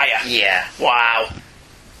us fire. Yeah. Wow.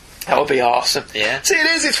 That would be awesome. Yeah. See,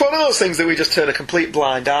 it's one of those things that we just turn a complete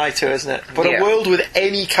blind eye to, isn't it? But a world with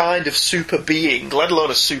any kind of super being, let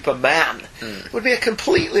alone a Superman, would be a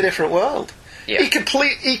completely different world. Yeah.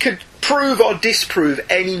 He could prove or disprove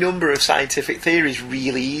any number of scientific theories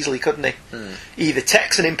really easily, couldn't he? He either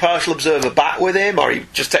takes an impartial observer back with him, or he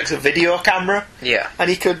just takes a video camera. Yeah. And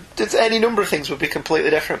he could... any number of things would be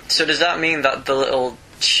completely different. So does that mean that the little...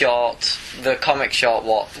 short, the comic short,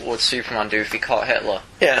 what would Superman do if he caught Hitler?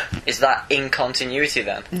 Yeah. Is that in continuity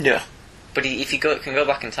then? No. But if he can go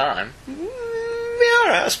back in time... Yeah,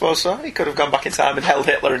 alright, I suppose so. He could have gone back in time and held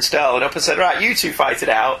Hitler and Stalin up and said, right, you two fight it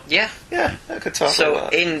out. Yeah. Yeah, I could talk so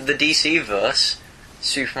about that. in the DC verse,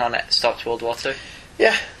 Superman stopped World War II.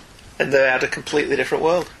 Yeah. And they had a completely different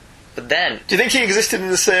world. But then... Do you think he existed in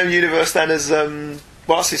the same universe then as,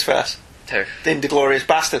 what's his face? Who? The Inglourious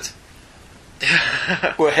Bastards.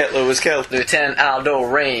 Where Hitler was killed. Lieutenant Aldo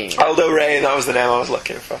Rain. Aldo Rain, that was the name I was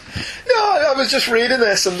looking for. No, I was just reading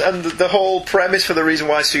this, and the whole premise for the reason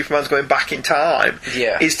why Superman's going back in time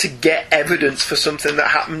is to get evidence for something that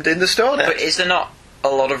happened in the Stone Age. But is there not a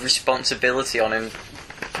lot of responsibility on him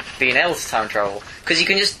being able to time travel? Because he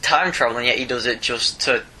can just time travel, and yet he does it just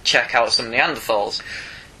to check out some Neanderthals.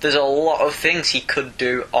 There's a lot of things he could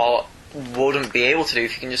do or wouldn't be able to do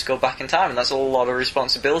if he can just go back in time, and that's a lot of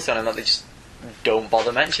responsibility on him that they just don't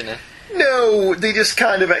bother mentioning. No, they just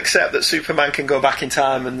kind of accept that Superman can go back in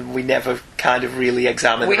time, and we never kind of really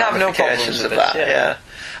examine the ramifications of that. Yeah.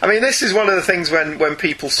 I mean, this is one of the things when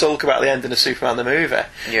people sulk about the ending of Superman the movie.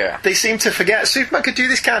 Yeah. They seem to forget Superman could do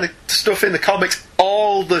this kind of stuff in the comics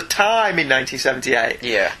all the time in 1978.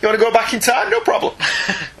 Yeah. You want to go back in time? No problem.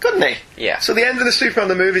 Couldn't he? Yeah. So the end of the Superman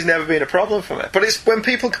the movie's never been a problem for me. But it's when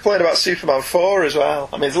people complain about Superman 4 as well.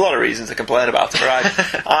 I mean, there's a lot of reasons to complain about it,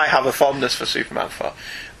 but I have a fondness for Superman 4.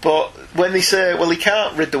 But when they say, well, he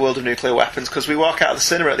can't rid the world of nuclear weapons because we walk out of the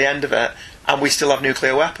cinema at the end of it and we still have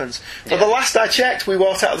nuclear weapons. But the last I checked, we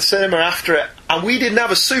walked out of the cinema after it and we didn't have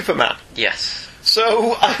a Superman. Yes.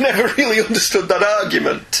 So I never really understood that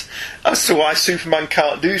argument as to why Superman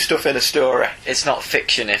can't do stuff in a story. It's not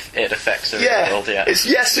fiction if it affects the world,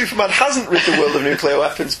 Yes, Superman hasn't rid the world of nuclear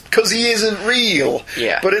weapons because he isn't real.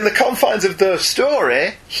 Yeah. But in the confines of the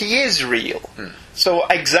story, he is real. So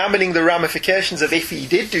examining the ramifications of if he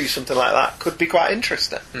did do something like that could be quite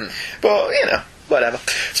interesting. But, you know, whatever.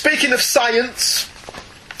 Speaking of science,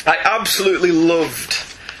 I absolutely loved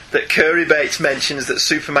that Curry Bates mentions that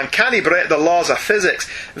Superman can break the laws of physics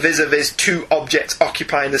vis-a-vis two objects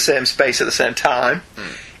occupying the same space at the same time.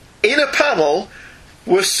 In a panel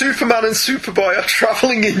where Superman and Superboy are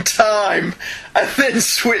travelling in time and then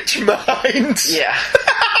switch minds. Yeah.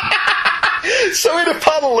 So in a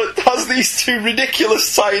panel that has these two ridiculous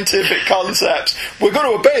scientific concepts, we're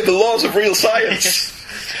going to obey the laws of real science.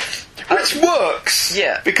 Which works.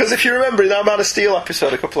 Yeah. Because if you remember in our Man of Steel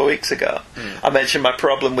episode a couple of weeks ago, I mentioned my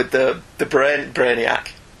problem with the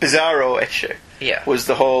Brainiac Bizarro issue. Yeah. Was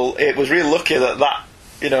the whole... It was really lucky that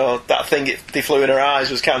that thing they flew in her eyes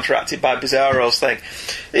was counteracted by Bizarro's thing.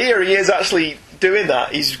 Here he is actually doing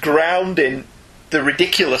that. He's grounding the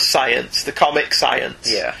ridiculous science, the comic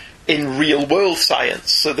science, in real-world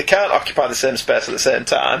science. So they can't occupy the same space at the same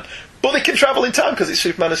time, but they can travel in time because it's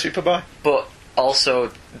Superman and Superboy. But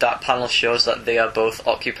also, that panel shows that they are both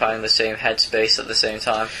occupying the same headspace at the same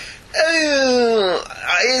time.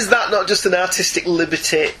 Is that not just an artistic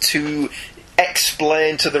liberty to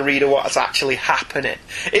explain to the reader what's actually happening?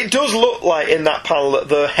 It does look like in that panel that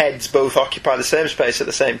the heads both occupy the same space at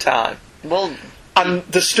the same time. Well... And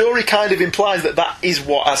the story kind of implies that is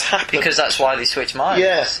what has happened. Because that's why they switch minds.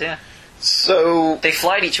 Yeah. So... They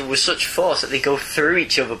fly at each other with such force that they go through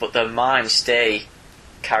each other, but their minds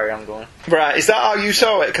carry on going. Right, is that how you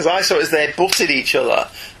saw it? Because I saw it as they butted each other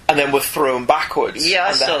and then were thrown backwards. Yeah,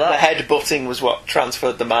 I saw that. The head butting was what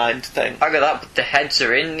transferred the mind thing. I got that, but the heads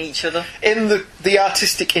are in each other. In the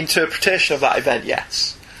artistic interpretation of that event,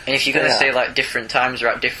 yes. And if you're going to say, like, different times are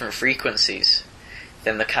at different frequencies,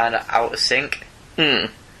 then they're kind of out of sync.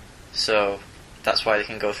 So that's why they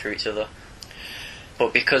can go through each other.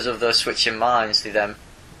 But because of the switching minds, they then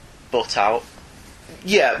butt out.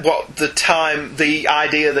 Yeah, the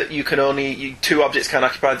idea that two objects can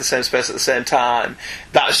occupy the same space at the same time,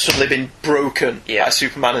 that has suddenly been broken by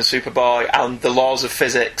Superman and Superboy, and the laws of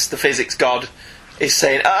physics, the physics god is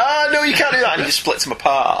saying, no, you can't do that, and he just splits them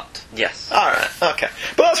apart. Yes. Alright, okay.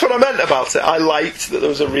 But that's what I meant about it. I liked that there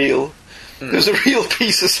was a real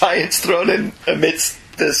piece of science thrown in amidst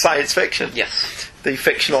the science fiction. Yes. The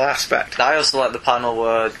fictional aspect. I also like the panel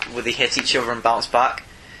where they hit each other and bounce back.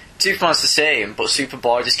 Superman's the same, but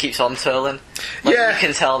Superboy just keeps on twirling. You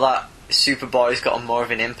can tell that Superboy's got more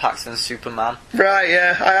of an impact than Superman. Right,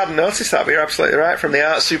 yeah. I hadn't noticed that, but you're absolutely right. From the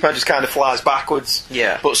art, Superman just kind of flies backwards.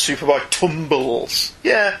 Yeah. But Superboy tumbles.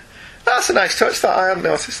 Yeah. That's a nice touch, that. I hadn't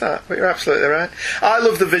noticed that, but you're absolutely right. I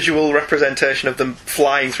love the visual representation of them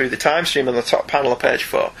flying through the time stream on the top panel of page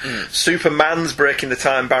 4. Superman's breaking the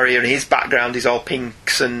time barrier, and his background is all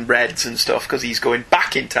pinks and reds and stuff, because he's going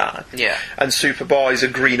back in time. Yeah. And Superboy's are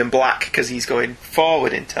green and black, because he's going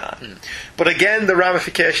forward in time. But again, the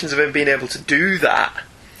ramifications of him being able to do that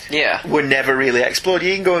were never really explored.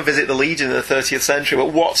 You can go and visit the Legion in the 30th century,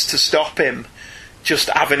 but what's to stop him just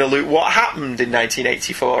having a look what happened in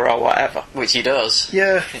 1984 or whatever? Which he does.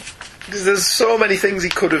 Yeah. Because there's so many things he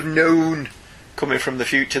could have known coming from the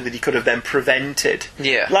future that he could have then prevented.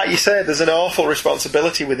 Yeah. Like you said, there's an awful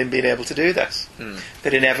responsibility with him being able to do this.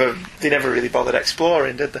 That they never really bothered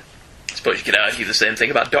exploring, did they? I suppose you could argue the same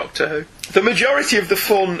thing about Doctor Who. The majority of the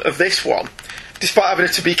fun of this one, despite having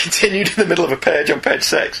it to be continued in the middle of a page on page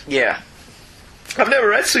 6. Yeah. I've never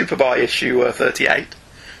read Superboy issue 38.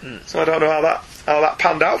 So I don't know how that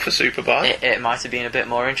panned out for Superboy. It might have been a bit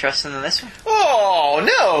more interesting than this one. Oh,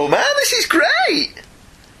 no, man, this is great!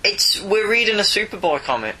 We're reading a Superboy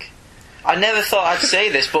comic. I never thought I'd say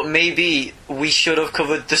this, but maybe we should have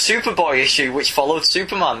covered the Superboy issue, which followed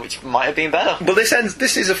Superman, which might have been better. Well, this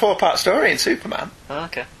is a 4-part story in Superman. Oh,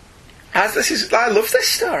 okay. I love this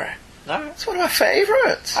story. Alright. It's one of my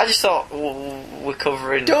favourites. I just thought we're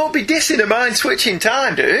covering... Don't be dissing a mind-switching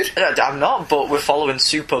time, dude. I'm not, but we're following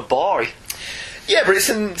Superboy. Yeah, but it's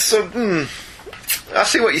I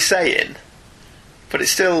see what you're saying, but it's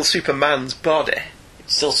still Superman's body.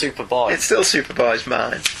 It's still Superboy. It's still Superboy's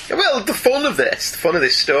mind. Well, the fun of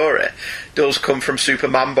this story does come from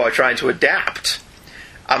Superman Boy trying to adapt.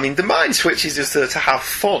 I mean, the mind switch is just to have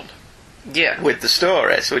fun with the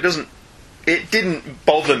story, so it didn't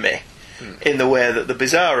bother me in the way that the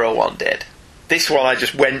Bizarro one did. This one I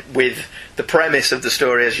just went with the premise of the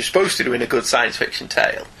story as you're supposed to do in a good science fiction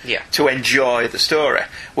tale. Yeah. To enjoy the story.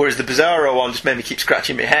 Whereas the Bizarro one just made me keep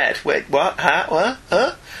scratching my head. Wait, what? What?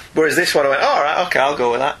 Huh? Whereas this one I went, alright, okay, I'll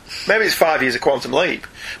go with that. Maybe it's 5 years of Quantum Leap.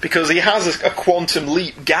 Because he has a Quantum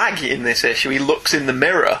Leap gag in this issue. He looks in the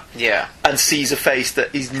mirror and sees a face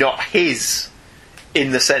that is not his.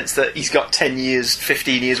 In the sense that he's got 10 years,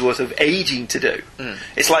 15 years worth of aging to do.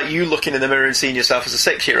 It's like you looking in the mirror and seeing yourself as a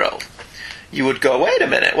 6-year-old. You would go, wait a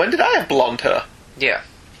minute, when did I have blonde hair? Yeah.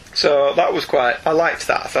 So that was I liked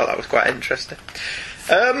that. I thought that was quite interesting.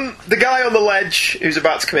 The guy on the ledge who's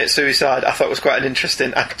about to commit suicide, I thought was quite an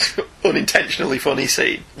interesting and unintentionally funny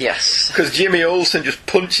scene. Yes. Because Jimmy Olsen just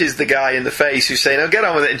punches the guy in the face who's saying, oh, get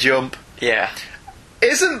on with it and jump. Yeah.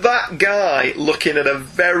 Isn't that guy looking at a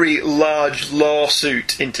very large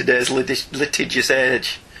lawsuit in today's litigious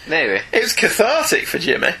age? Maybe. It was cathartic for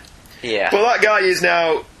Jimmy. Yeah. But that guy is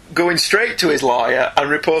now going straight to his lawyer and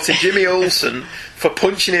reporting Jimmy Olsen for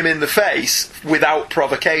punching him in the face without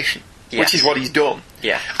provocation, which is what he's done.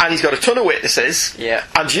 Yeah. And he's got a ton of witnesses. Yeah.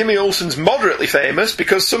 And Jimmy Olsen's moderately famous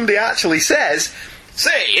because somebody actually says,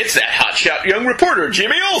 "Say, it's that hotshot young reporter,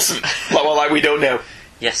 Jimmy Olsen." Like we don't know.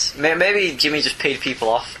 Yes. Maybe Jimmy just paid people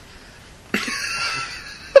off.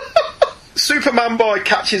 Superman Boy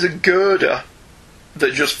catches a girder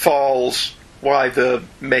that just falls while they're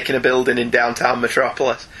making a building in downtown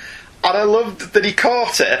Metropolis. And I loved that he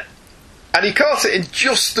caught it. And he caught it in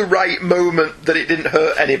just the right moment that it didn't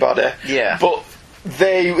hurt anybody. Yeah. But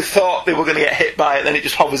they thought they were going to get hit by it, then it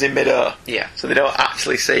just hovers in mid-air. Yeah. So they don't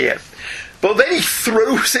actually see it. But then he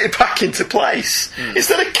throws it back into place.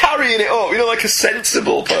 Instead of carrying it up, like a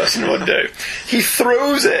sensible person would do. He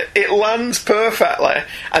throws it, it lands perfectly,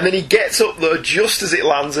 and then he gets up there just as it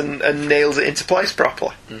lands and nails it into place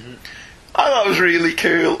properly. Mm-hmm. I thought it was really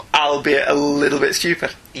cool, albeit a little bit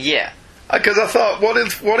stupid. Yeah. Because I thought, what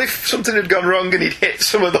if something had gone wrong and he'd hit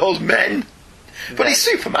some of those men? But he's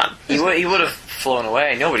Superman. He would have flown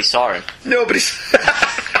away. Nobody saw him. Nobody's...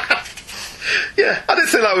 Yeah, I did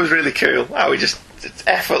think that was really cool. How he just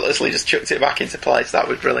effortlessly just chucked it back into place. That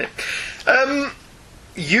was brilliant.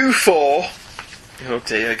 U4, oh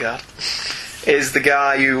dear God, is the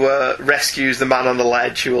guy who rescues the man on the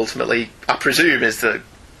ledge, who ultimately, I presume, is the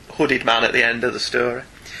hooded man at the end of the story.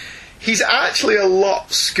 He's actually a lot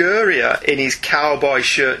scarier in his cowboy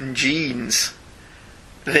shirt and jeans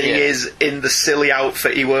than he is in the silly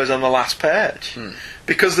outfit he wears on the last page.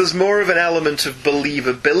 Because there's more of an element of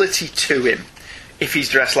believability to him if he's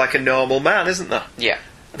dressed like a normal man, isn't there? Yeah.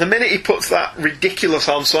 The minute he puts that ridiculous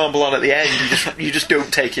ensemble on at the end, you just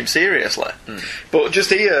don't take him seriously. But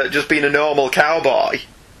just here, just being a normal cowboy,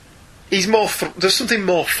 he's more. There's something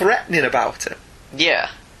more threatening about him. Yeah.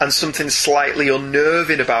 And something slightly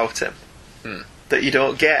unnerving about him that you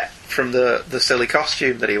don't get from the silly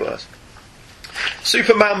costume that he wears.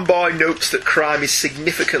 Superman Boy notes that crime is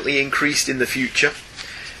significantly increased in the future,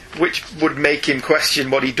 which would make him question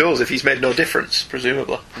what he does if he's made no difference,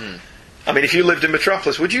 presumably. I mean, if you lived in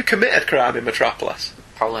Metropolis, would you commit a crime in Metropolis?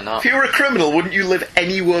 Probably not. If you were a criminal, wouldn't you live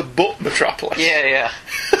anywhere but Metropolis? Yeah.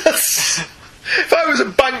 If I was a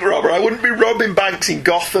bank robber, I wouldn't be robbing banks in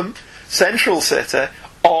Gotham, Central City,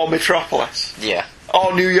 or Metropolis. Yeah.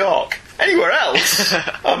 Or New York. Anywhere else,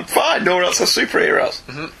 I'm fine. Nowhere else has superheroes.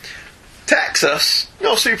 Texas,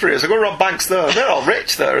 no superheroes. I go rob banks there. They're all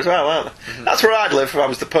rich there as well, aren't they? That's where I'd live if I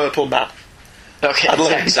was the Purple Man. Okay, I'd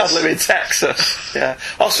live in Texas. Yeah.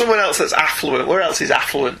 Or someone else that's affluent. Where else is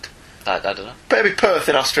affluent? I don't know. Maybe Perth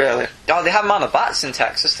in Australia. Oh, they have Man of Bats in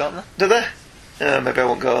Texas, don't they? Do they? Maybe I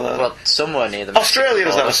won't go there. Well, somewhere near them. Australia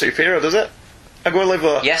doesn't have a superhero, does it? I go and live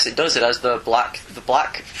there. Yes, it does. It has the black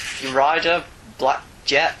rider, black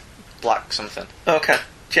jet, black something. Okay.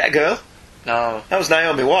 Jet Girl? No. That was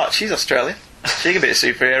Naomi Watts. She's Australian. She can be a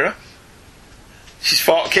superhero. She's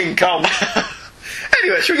fought King Kong.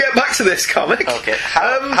 Anyway, should we get back to this comic? Okay.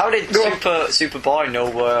 How did Superboy know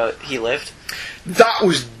where he lived? That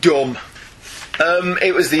was dumb.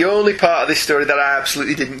 It was the only part of this story that I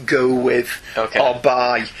absolutely didn't go with or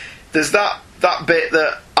buy. There's that bit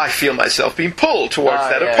that I feel myself being pulled towards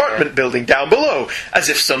that apartment building down below, as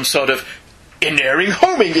if some sort of inerring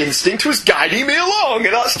homing instinct was guiding me along,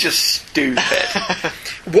 and that's just stupid.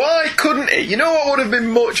 Why couldn't he? You know what would have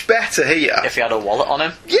been much better here? If he had a wallet on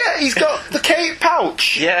him? Yeah, he's got the cape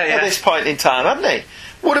pouch at this point in time, hadn't he?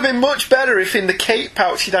 Would have been much better if in the cape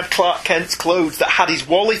pouch he'd had Clark Kent's clothes that had his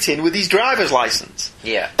wallet in with his driver's licence.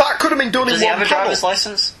 Yeah. That could have been done in one Does he have a panel. driver's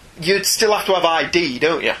licence? You'd still have to have ID,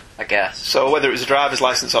 don't you? I guess. So whether it was a driver's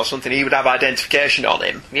licence or something, he would have identification on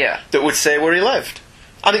him. Yeah. That would say where he lived.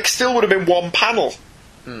 And it still would have been one panel.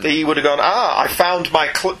 That he would have gone, I found my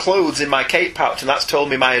clothes in my cape pouch and that's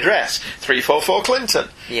told me my address, 344 Clinton.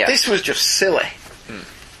 Yeah. This was just silly.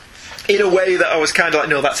 In a way that I was kind of like,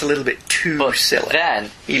 no, that's a little bit too silly.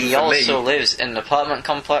 Then, he also lives in an apartment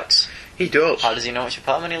complex. He does. How does he know which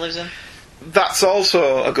apartment he lives in? That's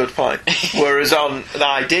also a good point. Whereas on an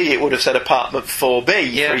ID, it would have said apartment 4B,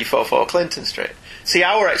 344 Clinton Street. See,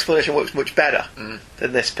 our explanation works much better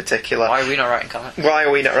than this particular. Why are we not writing comics? Why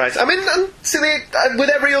are we not writing? I mean, with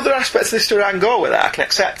every other aspect of this story I can go with it, I can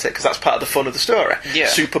accept it, because that's part of the fun of the story. Yeah.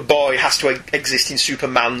 Superboy has to exist in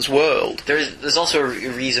Superman's world. There's also a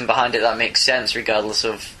reason behind it that makes sense, regardless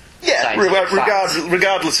of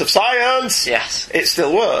regardless of science. Yes. It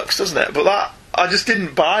still works, doesn't it? But I just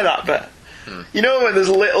didn't buy that bit. You know when there's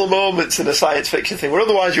little moments in a science fiction thing where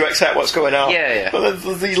otherwise you accept what's going on. Yeah. But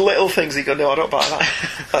there's these little things you go, no, I don't buy that.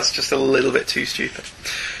 That's just a little bit too stupid.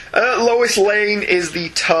 Lois Lane is the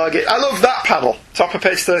target. I love that panel, top of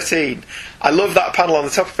page 13. I love that panel on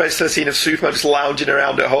the top of page 13 of Superman just lounging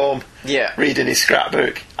around at home, reading his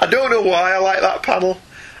scrapbook. I don't know why I like that panel.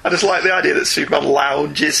 I just like the idea that Superman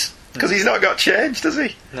lounges, because he's not got changed, does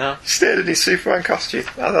he? No. Stayed in his Superman costume.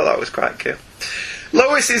 I thought that was quite cool.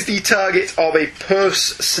 Lois is the target of a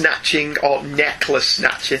purse-snatching or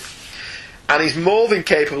necklace-snatcher, and is more than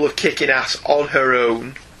capable of kicking ass on her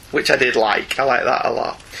own, which I did like. I like that a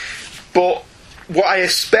lot. But what I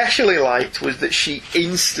especially liked was that she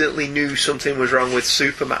instantly knew something was wrong with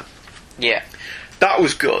Superman. Yeah. That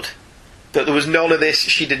was good. That there was none of this,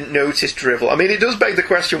 she didn't notice drivel. I mean, it does beg the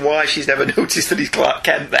question why she's never noticed that he's Clark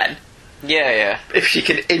Kent then. Yeah. If she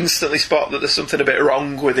can instantly spot that there's something a bit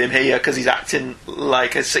wrong with him here because he's acting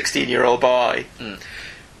like a 16-year-old boy.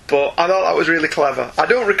 But I thought that was really clever. I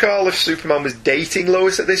don't recall if Superman was dating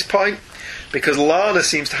Lois at this point, because Lana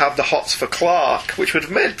seems to have the hots for Clark, which would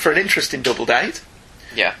have made for an interesting double date.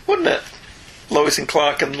 Yeah. Wouldn't it? Lois and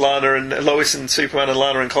Clark and Lana, and Lois and Superman and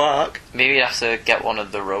Lana and Clark. Maybe he'd have to get one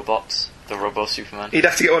of the robots, the Robo-Superman. He'd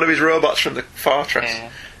have to get one of his robots from the fortress.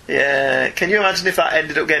 Yeah. Can you imagine if that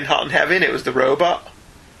ended up getting hot and heavy and it was the robot?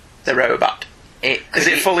 The robot. Is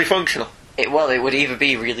it fully functional? It would either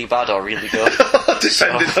be really bad or really good.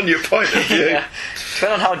 Depending on your point of view. Yeah.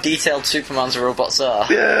 Depending on how detailed Superman's robots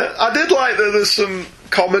are. Yeah, I did like that there's some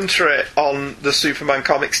commentary on the Superman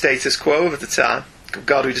comic status quo of the time.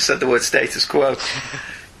 God, we just said the word status quo.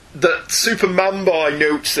 That Superman Boy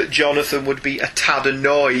notes that Jonathan would be a tad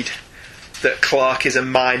annoyed that Clark is a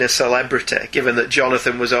minor celebrity, given that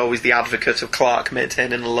Jonathan was always the advocate of Clark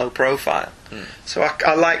maintaining a low profile. So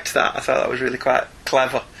I liked that. I thought that was really quite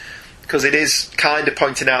clever. Because it is kind of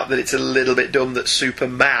pointing out that it's a little bit dumb that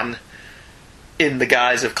Superman, in the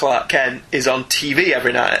guise of Clark Kent, is on TV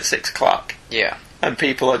every night at 6 o'clock. Yeah. And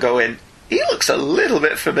people are going, he looks a little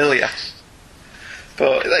bit familiar.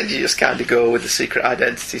 But then you just kind of go with the secret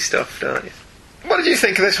identity stuff, don't you? What did you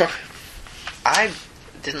think of this one? I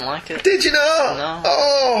didn't like it. Did you not? No.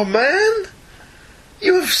 Oh, man.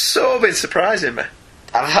 You have so been surprising me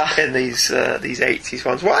in these 80s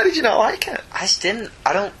ones. Why did you not like it? I just didn't.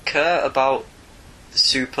 I don't care about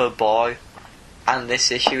Superboy, and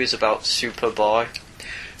this issue is about Superboy.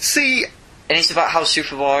 See, and it's about how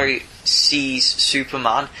Superboy sees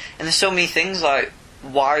Superman, and there's so many things like,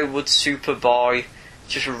 why would Superboy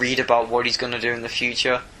just read about what he's going to do in the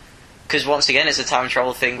future? Because once again, it's a time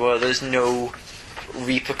travel thing where there's no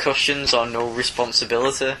repercussions or no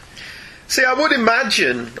responsibility. See, I would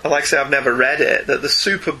imagine, like I say, I've never read it, that the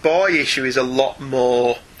Superboy issue is a lot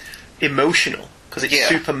more emotional, because it's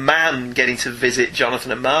Superman getting to visit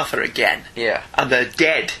Jonathan and Martha again. Yeah. And they're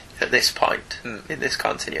dead at this point in this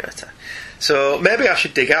continuity. So maybe I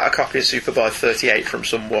should dig out a copy of Superboy 38 from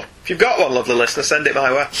somewhere. If you've got one, lovely listener, send it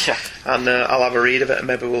my way. Yeah. And I'll have a read of it, and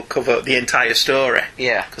maybe we'll cover the entire story.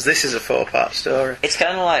 Yeah. Because this is a 4-part story. It's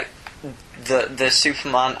kind of like the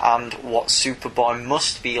Superman and what Superboy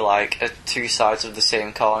must be like are two sides of the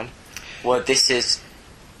same coin. Where this is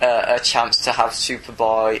a chance to have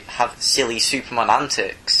Superboy have silly Superman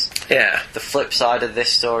antics. Yeah. The flip side of this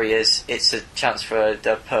story is it's a chance for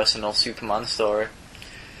a personal Superman story.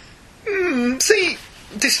 See,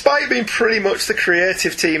 despite being pretty much the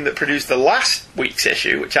creative team that produced the last week's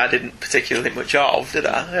issue, which I didn't particularly think much of, did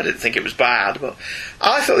I? I didn't think it was bad, but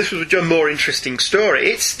I thought this was a more interesting story.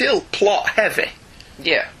 It's still plot heavy.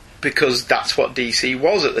 Yeah. Because that's what DC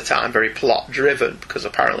was at the time, very plot driven, because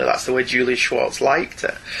apparently that's the way Julius Schwartz liked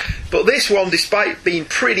it. But this one, despite being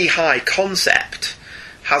pretty high concept,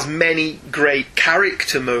 has many great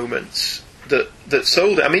character moments that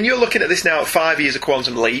sold it. I mean, you're looking at this now at 5 years of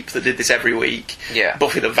Quantum Leap that did this every week. Yeah.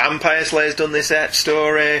 Buffy the Vampire Slayer's done this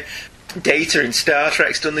story. Data in Star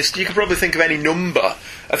Trek's done this. You can probably think of any number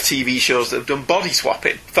of TV shows that have done body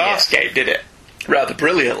swapping. Farscape did it rather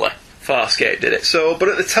brilliantly. Farscape did it. So, but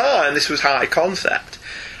at the time, this was high concept.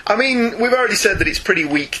 I mean, we've already said that it's pretty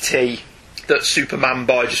weak tea that Superman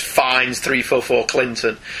Boy just finds 344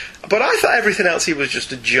 Clinton. But I thought everything else here was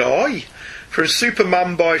just a joy. From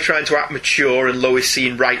Superman Boy trying to act mature and Lois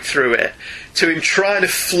seeing right through it, to him trying to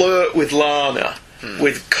flirt with Lana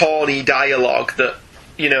with corny dialogue that,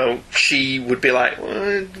 you know, she would be like,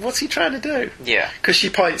 what's he trying to do? Yeah. Because she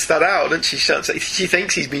points that out, and she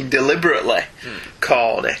thinks he's been deliberately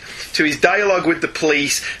corny. To his dialogue with the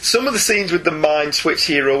police, some of the scenes with the Mind Switch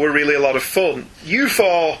hero were really a lot of fun.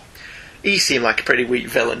 U4, he seemed like a pretty weak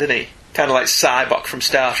villain, didn't he? Kind of like Cyborg from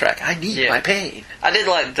Star Trek. I need my pain. I did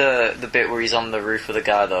like the bit where he's on the roof with the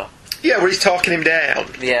guy, though. Yeah, where he's talking him down.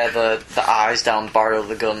 Yeah, the eyes down, barrel of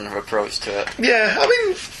the gun approach to it. Yeah, I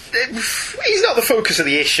mean, he's not the focus of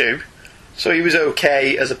the issue. So he was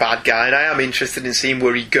okay as a bad guy, and I am interested in seeing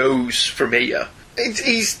where he goes from here.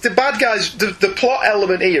 He's the bad guys. The plot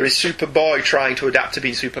element here is Superboy trying to adapt to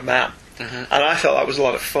being Superman, and I felt that was a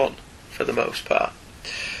lot of fun for the most part.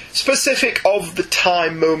 Specific of the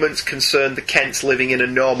time moments concerned the Kents living in a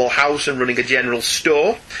normal house and running a general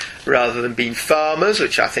store, rather than being farmers,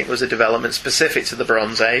 which I think was a development specific to the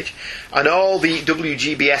Bronze Age, and all the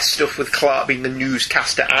WGBS stuff with Clark being the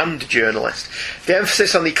newscaster and journalist. The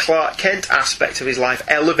emphasis on the Clark Kent aspect of his life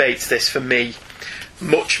elevates this for me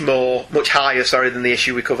much higher, than the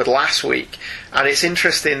issue we covered last week. And it's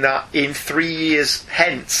interesting that in 3 years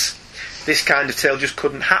hence, this kind of tale just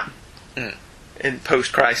couldn't happen. In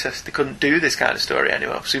post-crisis, they couldn't do this kind of story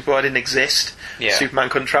anymore. Superboy didn't exist. Yeah. Superman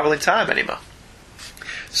couldn't travel in time anymore.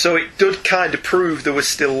 So it did kind of prove there was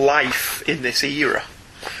still life in this era.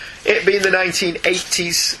 It being the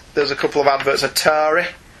 1980s, there's a couple of adverts. Atari.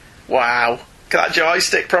 Wow. Look at that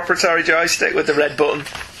joystick, proper Atari joystick with the red button.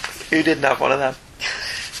 Who didn't have one of them?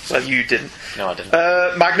 Well, you didn't. No, I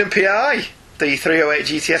didn't. Magnum PI. The 308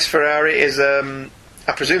 GTS Ferrari is,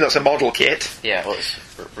 I presume that's a model kit. Yeah, well, it's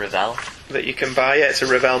Revell. That you can buy. Yeah, it's a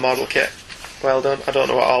Revell model kit. Well done. I don't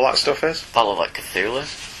know what all that stuff is. That look like Cthulhu.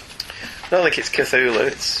 I don't think it's Cthulhu.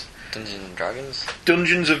 It's Dungeons and Dragons.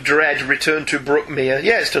 Dungeons of Dread Return to Brookmere.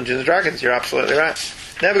 Yeah, it's Dungeons and Dragons. You're absolutely right.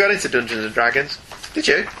 Never got into Dungeons and Dragons. Did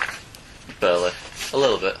you? Barely. A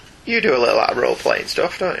little bit. You do a little lot of role-playing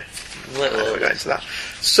stuff, don't you? I never got into that.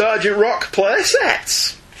 Sergeant Rock play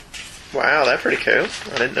sets. Wow, they're pretty cool.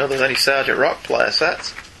 I didn't know there was any Sergeant Rock play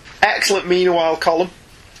sets. Excellent Meanwhile column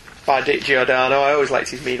by Dick Giordano. I always liked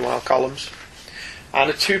his Meanwhile columns.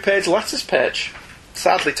 And a 2-page letters page.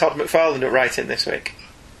 Sadly, Todd McFarlane didn't write in this week.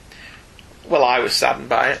 Well, I was saddened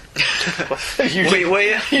by it.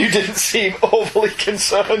 You didn't seem overly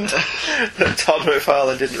concerned that Todd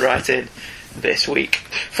McFarlane didn't write in this week.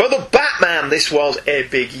 For the Batman, this was a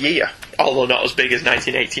big year. Although not as big as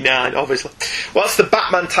 1989, obviously. Whilst the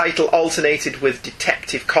Batman title alternated with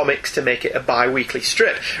Detective Comics to make it a bi-weekly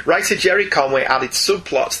strip, writer Jerry Conway added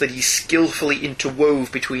subplots that he skillfully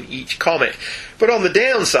interwove between each comic. But on the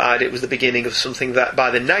downside, it was the beginning of something that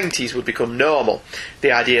by the 90s would become normal.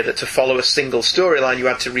 The idea that to follow a single storyline you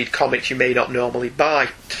had to read comics you may not normally buy.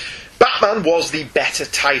 Batman was the better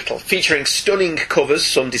title, featuring stunning covers,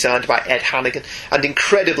 some designed by Ed Hannigan, and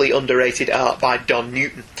incredibly underrated art by Don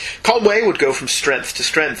Newton. Conway would go from strength to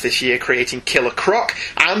strength this year, creating Killer Croc,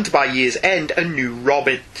 and by year's end, a new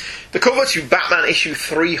Robin. The cover to Batman issue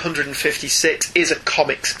 356 is a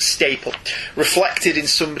comics staple, reflected in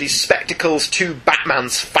somebody's spectacles to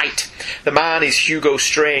Batman's fight. The man is Hugo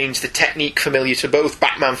Strange, the technique familiar to both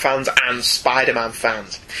Batman fans and Spider-Man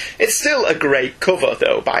fans. It's still a great cover,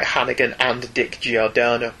 though, by Hannigan and Dick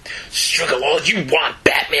Giordano. "Struggle all you want,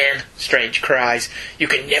 Batman," Strange cries. "You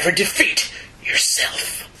can never defeat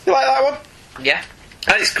yourself." You like that one? Yeah.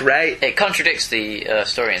 And it's great. It contradicts the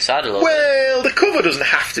story inside a little bit. Well, the cover doesn't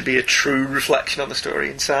have to be a true reflection on the story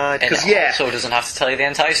inside. And it also doesn't have to tell you the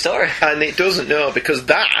entire story. And it doesn't, no, because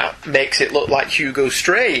that makes it look like Hugo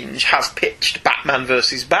Strange has pitched Batman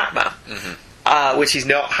versus Batman, which is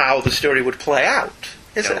not how the story would play out,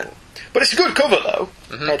 is it? But it's a good cover, though.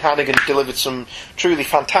 Ed Hannigan delivered some truly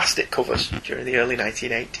fantastic covers during the early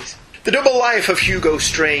 1980s. The Double Life of Hugo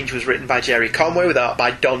Strange was written by Jerry Conway with art by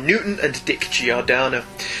Don Newton and Dick Giordano.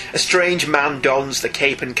 A strange man dons the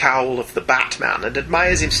cape and cowl of the Batman and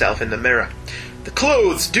admires himself in the mirror. "The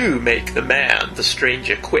clothes do make the man," the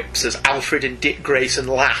stranger quips as Alfred and Dick Grayson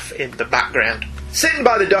laugh in the background. Sitting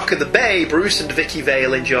by the dock of the bay, Bruce and Vicky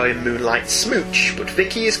Vale enjoy a moonlight smooch, but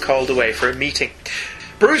Vicky is called away for a meeting.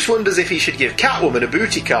 Bruce wonders if he should give Catwoman a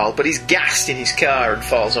booty call, but he's gassed in his car and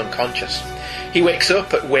falls unconscious. He wakes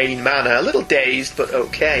up at Wayne Manor, a little dazed, but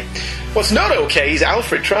okay. What's not okay is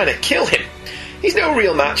Alfred trying to kill him. He's no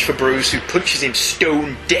real match for Bruce, who punches him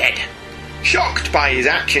stone dead. Shocked by his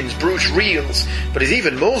actions, Bruce reels, but is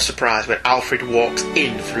even more surprised when Alfred walks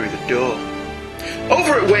in through the door.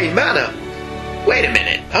 Over at Wayne Manor... Wait a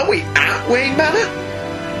minute, are we at Wayne Manor?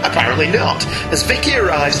 Apparently not, as Vicky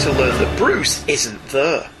arrives to learn that Bruce isn't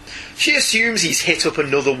there. She assumes he's hit up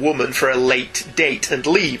another woman for a late date and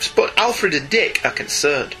leaves, but Alfred and Dick are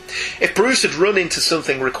concerned. If Bruce had run into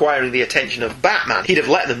something requiring the attention of Batman, he'd have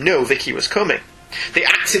let them know Vicky was coming. They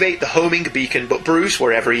activate the homing beacon, but Bruce,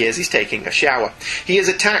 wherever he is taking a shower. He is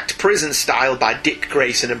attacked prison-style by Dick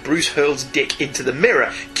Grayson, and Bruce hurls Dick into the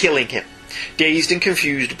mirror, killing him. Dazed and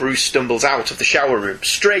confused, Bruce stumbles out of the shower room,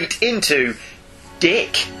 straight into...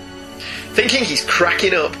 Dick. Thinking he's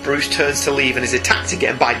cracking up, Bruce turns to leave and is attacked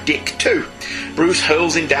again by Dick too. Bruce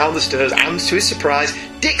hurls him down the stairs and, to his surprise,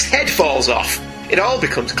 Dick's head falls off. It all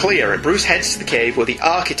becomes clear, and Bruce heads to the cave where the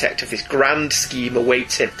architect of this grand scheme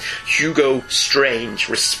awaits him, Hugo Strange,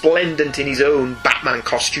 resplendent in his own Batman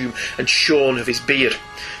costume and shorn of his beard.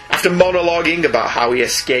 After monologuing about how he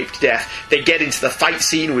escaped death, they get into the fight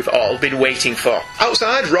scene we've all been waiting for.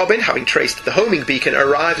 Outside, Robin, having traced the homing beacon,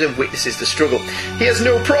 arrives and witnesses the struggle. He has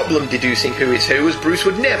no problem deducing who is who, as Bruce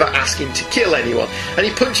would never ask him to kill anyone, and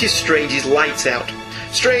he punches Strange's lights out.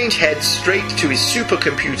 Strange heads straight to his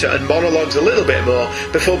supercomputer and monologues a little bit more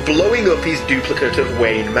before blowing up his duplicate of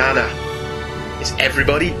Wayne Manor. Is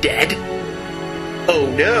everybody dead?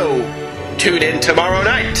 Oh no! Tune in tomorrow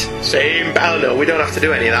night. Oh no, we don't have to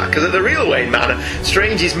do any of that, because at the real Wayne Manor,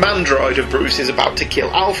 Strange's mandroid of Bruce is about to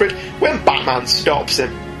kill Alfred when Batman stops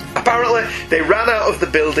him. Apparently, they ran out of the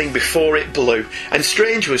building before it blew, and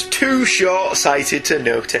Strange was too short-sighted to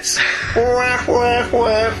notice. Wah, wah,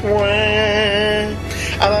 wah, wah.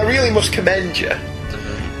 And I really must commend you.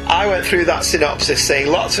 I went through that synopsis saying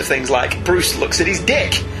lots of things like, Bruce looks at his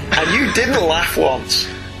dick, and you didn't laugh once.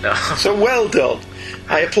 No. So well done.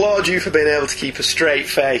 I applaud you for being able to keep a straight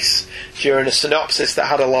face during a synopsis that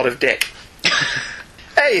had a lot of dick.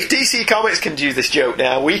 Hey, if DC Comics can do this joke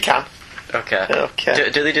now, we can. Okay.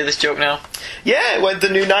 Do they do this joke now? Yeah, when the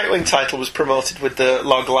new Nightwing title was promoted with the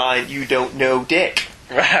log line, "You don't know Dick."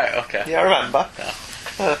 Right, okay. Yeah, I remember.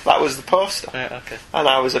 Yeah. That was the poster. Right, okay. And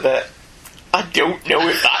I was a bit, I don't know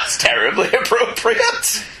if that's terribly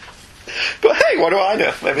appropriate. But hey, what do I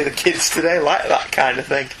know? Maybe the kids today like that kind of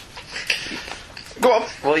thing. Go on.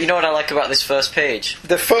 Well, you know what I like about this first page?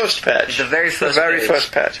 The first page. The very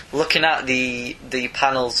first page. Looking at the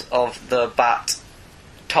panels of the Bat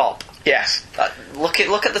top. Yes. Look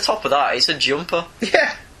at the top of that. It's a jumper.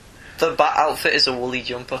 Yeah. The Bat outfit is a woolly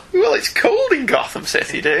jumper. Well, it's cold in Gotham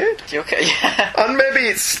City, dude. Okay, yeah. And maybe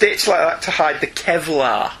it's stitched like that to hide the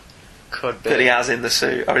Kevlar Could be. that he has in the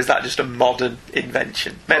suit. Or is that just a modern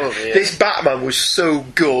invention? Man, yeah. This Batman was so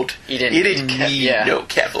good. He didn't need no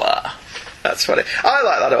Kevlar. That's what I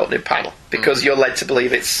like that opening panel, because you're led to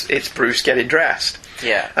believe it's Bruce getting dressed.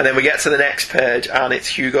 Yeah. And then we get to the next page, and it's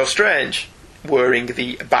Hugo Strange wearing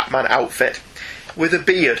the Batman outfit with a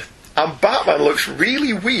beard. And Batman looks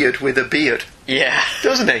really weird with a beard. Yeah.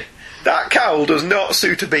 Doesn't he? That cowl does not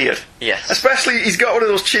suit a beard. Yes. Especially, he's got one of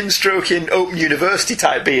those chin-stroking Open University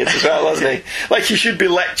type beards as well, hasn't he? Like he should be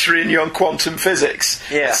lecturing you on quantum physics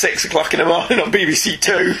at 6 o'clock in the morning on BBC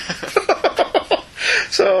Two.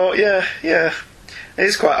 So, yeah. It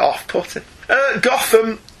is quite off-putting.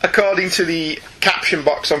 Gotham, according to the caption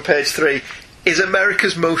box on page 3, is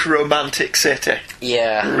America's most romantic city.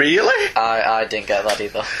 Yeah. Really? I didn't get that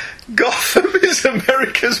either. Gotham is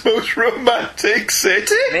America's most romantic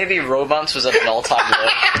city? Maybe romance was at an all-time low.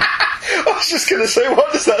 I was just going to say,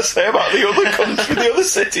 what does that say about the other country, the other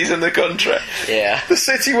cities in the country? Yeah. The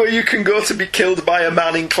city where you can go to be killed by a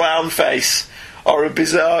man in clown face, or a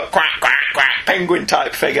bizarre quack, quack, quack penguin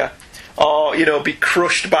type figure, or, be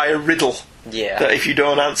crushed by a riddle. Yeah. That if you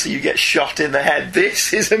don't answer, you get shot in the head.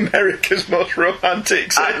 This is America's most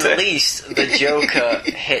romantic city. At least the Joker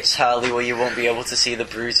hits Harley where you won't be able to see the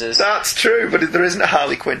bruises. That's true, but there isn't a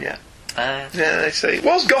Harley Quinn yet. Yeah, they say.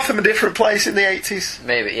 Was Gotham a different place in the 80s?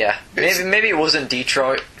 Maybe, yeah. Maybe it wasn't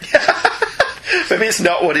Detroit. Maybe it's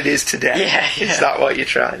not what it is today. Yeah. Is that what you're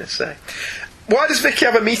trying to say? Why does Vicky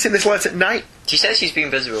have a meeting this late at night? She says she's been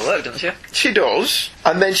busy with work, doesn't she? She does.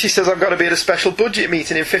 And then she says, I've got to be at a special budget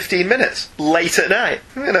meeting in 15 minutes. Late at night.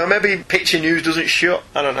 Maybe Picture News doesn't shut.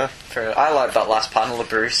 I don't know. I like that last panel of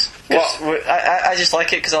Bruce. What? I just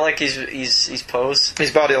like it because I like his pose.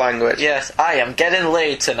 His body language. Yes, I am getting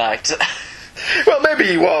laid tonight. Well, maybe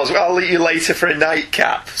he was. I'll eat you later for a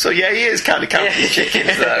nightcap. So, yeah, he is kind of counting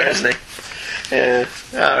chickens there, isn't he? Yeah.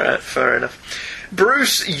 Alright, fair enough.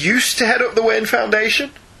 Bruce used to head up the Wayne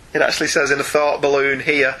Foundation. It actually says in a thought balloon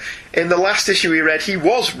here. In the last issue we read, he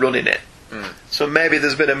was running it. So maybe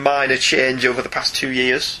there's been a minor change over the past 2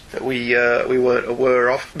 years that we weren't aware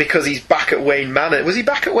of. Because he's back at Wayne Manor. Was he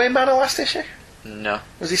back at Wayne Manor last issue? No.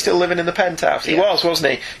 Was he still living in the penthouse? Yeah. He was,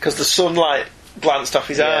 wasn't he? Because the sunlight glanced off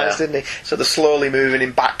his eyes, didn't he? So they're slowly moving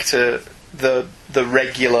him back to the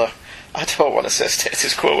regular... I don't want to say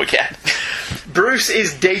status quo again. Bruce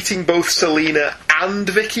is dating both Selina and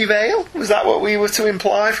Vicky Vale? Was that what we were to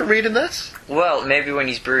imply from reading this? Well, maybe when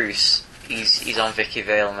he's Bruce, he's on Vicky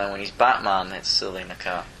Vale, and then when he's Batman, it's Selina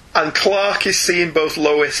Kyle. And Clark is seeing both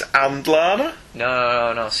Lois and Lana?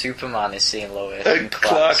 No. Superman is seeing Lois. And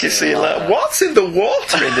Clark is seeing Lana. What's in the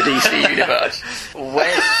water in the DC universe?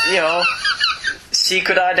 When,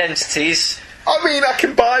 secret identities. I mean, I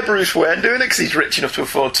can buy Bruce Wayne doing it because he's rich enough to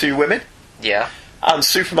afford 2 women. Yeah. And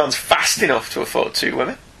Superman's fast enough to afford 2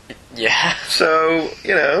 women. Yeah. So,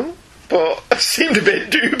 but it seemed a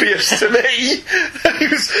bit dubious to me.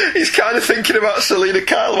 He's kind of thinking about Selina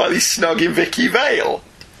Kyle while he's snogging Vicky Vale.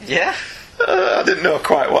 Yeah. I didn't know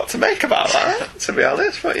quite what to make about that, to be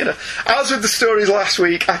honest, but as with the stories last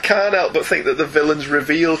week, I can't help but think that the villain's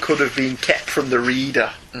reveal could have been kept from the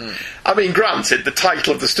reader. I mean, granted, the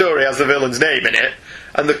title of the story has the villain's name in it,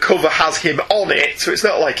 and the cover has him on it, so it's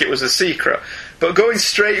not like it was a secret, but going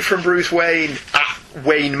straight from Bruce Wayne at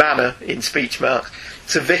Wayne Manor, in speech marks,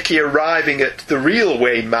 to Vicky arriving at the real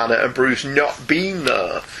Wayne Manor and Bruce not being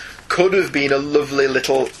there, could have been a lovely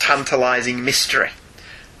little tantalising mystery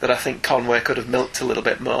that I think Conway could have milked a little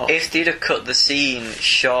bit more. If they'd have cut the scene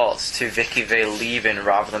short to Vicky Vale leaving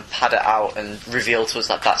rather than pad it out and reveal to us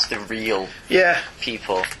that that's the real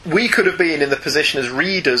people. We could have been in the position as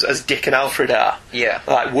readers as Dick and Alfred are. Yeah.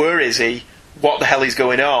 Like, where is he? What the hell is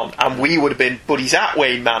going on? And we would have been, but he's at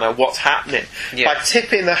Wayne Manor, what's happening? Yeah. By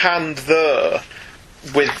tipping the hand there,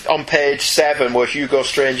 on page 7, where Hugo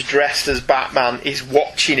Strange dressed as Batman is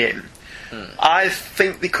watching him, I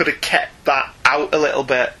think they could have kept that out a little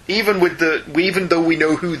bit. Even though we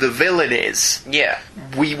know who the villain is,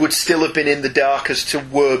 we would still have been in the dark as to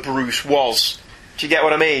where Bruce was. Do you get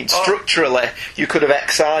what I mean? Structurally, you could have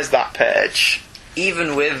excised that page.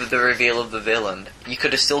 Even with the reveal of the villain, you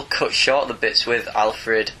could have still cut short the bits with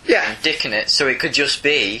Alfred and Dick in it, so it could just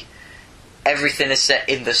be everything is set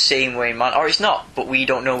in the same Wayne Manor, or it's not, but we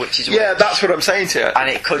don't know which is which. Yeah, that's what I'm saying to you. And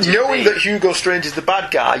it could just knowing that Hugo Strange is the bad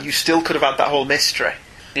guy, you still could have had that whole mystery.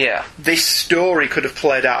 Yeah. This story could have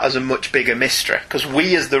played out as a much bigger mystery, because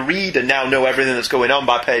we as the reader now know everything that's going on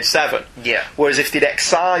by page 7. Yeah. Whereas if they'd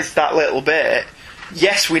excised that little bit,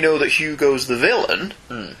 yes, we know that Hugo's the villain,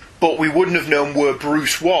 but we wouldn't have known where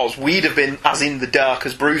Bruce was. We'd have been as in the dark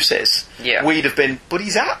as Bruce is. Yeah. We'd have been, but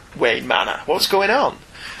he's at Wayne Manor. What's going on?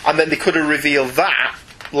 And then they could have revealed that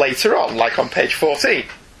later on, like on page 14.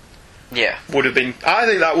 Yeah. I think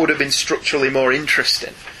that would have been structurally more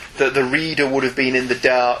interesting. That the reader would have been in the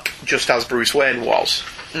dark just as Bruce Wayne was.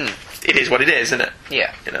 It is what it is, isn't it?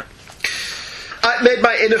 Yeah. I made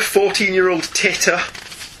my inner 14-year-old titter,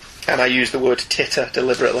 and I use the word titter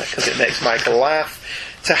deliberately because it makes Michael laugh,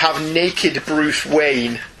 to have naked Bruce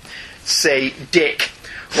Wayne say Dick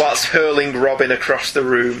whilst hurling Robin across the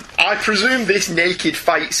room. I presume this naked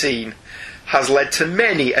fight scene has led to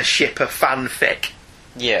many a shipper fanfic.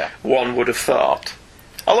 Yeah. One would have thought.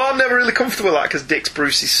 Although I'm never really comfortable with that because Dick's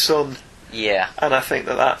Bruce's son. Yeah. And I think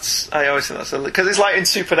I always think that's because it's like in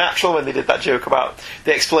Supernatural when they did that joke about,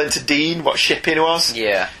 they explained to Dean what shipping was.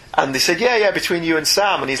 Yeah. And they said, yeah, between you and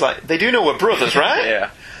Sam. And he's like, they do know we're brothers, right?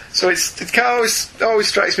 Yeah. So it kind of always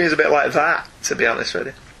strikes me as a bit like that, to be honest with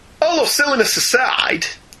you. Although silliness aside,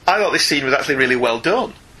 I thought this scene was actually really well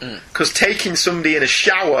done. Because taking somebody in a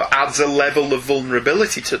shower adds a level of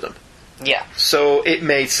vulnerability to them. Yeah. So it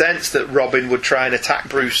made sense that Robin would try and attack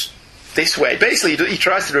Bruce this way. Basically, he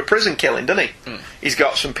tries to do a prison killing, doesn't he? He's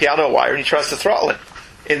got some piano wire and he tries to throttle him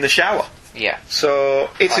in the shower. Yeah. So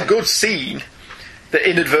it's a good scene that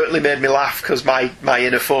inadvertently made me laugh because my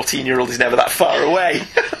inner 14-year-old is never that far away.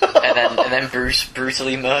 and then Bruce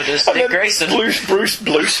brutally murders Dick Grayson. Bruce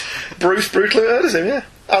brutally murders him, yeah.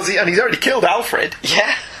 And he's already killed Alfred.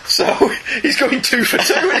 Yeah. So he's going 2 for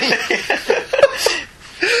 2, isn't he?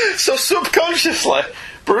 So subconsciously,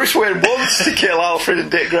 Bruce Wayne wants to kill Alfred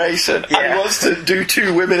and Dick Grayson, and he wants to do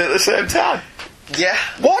 2 women at the same time. Yeah.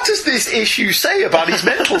 What does this issue say about his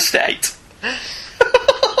mental state?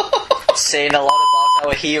 Saying a lot about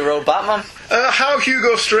our hero Batman. How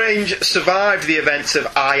Hugo Strange survived the events of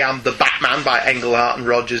I Am the Batman by Englehart and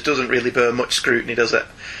Rogers doesn't really bear much scrutiny, does it?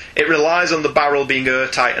 It relies on the barrel being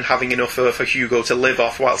airtight and having enough air for Hugo to live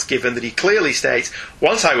off, whilst given that he clearly states,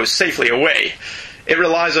 once I was safely away. It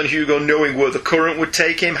relies on Hugo knowing where the current would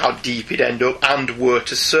take him, how deep he'd end up, and where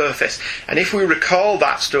to surface. And if we recall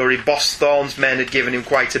that story, Boss Thorne's men had given him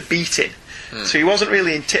quite a beating. So he wasn't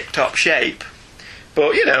really in tip-top shape.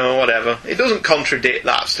 But, whatever. It doesn't contradict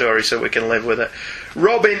that story, so we can live with it.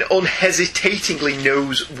 Robin unhesitatingly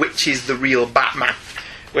knows which is the real Batman,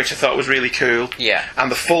 which I thought was really cool. Yeah. And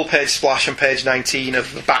the full-page splash on page 19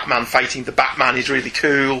 of the Batman fighting the Batman is really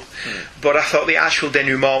cool. But I thought the actual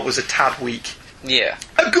denouement was a tad weak. Yeah.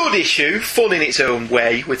 A good issue, fun in its own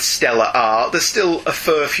way, with stellar art. There's still a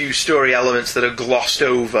fair few story elements that are glossed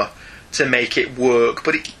over to make it work,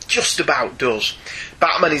 but it just about does.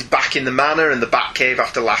 Batman is back in the Manor and the Batcave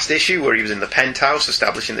after last issue, where he was in the penthouse,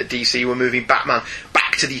 establishing that DC were moving Batman back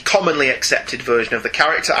back to the commonly accepted version of the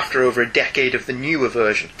character after over a decade of the newer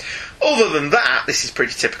version. Other than that, this is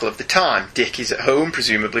pretty typical of the time. Dick is at home,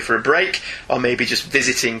 presumably for a break, or maybe just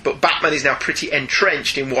visiting, but Batman is now pretty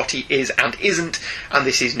entrenched in what he is and isn't, and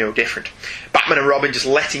this is no different. Batman and Robin just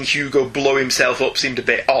letting Hugo blow himself up seemed a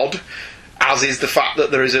bit odd, as is the fact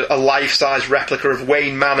that there is a life-size replica of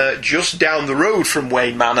Wayne Manor just down the road from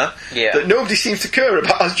Wayne Manor that nobody seems to care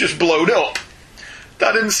about has just blown up.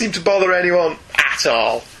 That didn't seem to bother anyone at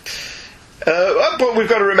all. But we've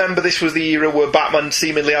got to remember this was the era where Batman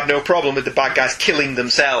seemingly had no problem with the bad guys killing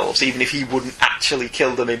themselves, even if he wouldn't actually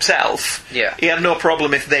kill them himself. Yeah. He had no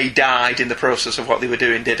problem if they died in the process of what they were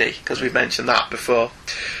doing, did he? Because we've mentioned that before.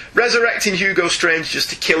 Resurrecting Hugo Strange just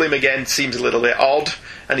to kill him again seems a little bit odd,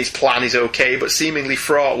 and his plan is okay, but seemingly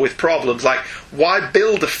fraught with problems, like, why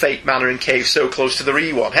build a Fate Manor and cave so close to the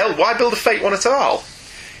Re-one? Hell, why build a Fate one at all?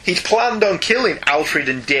 He'd planned on killing Alfred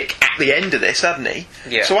and Dick at the end of this, hadn't he?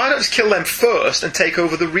 Yeah. So why not just kill them first and take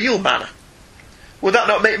over the real manor? Would that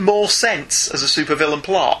not make more sense as a supervillain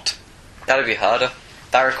plot? That'd be harder.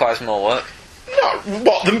 That requires more work. Not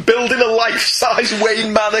what, than building a life-size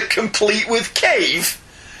Wayne Manor complete with cave?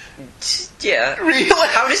 Yeah. Really?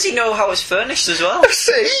 How does he know how it's furnished as well?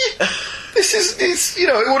 See? This is, you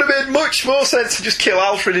know, it would have made much more sense to just kill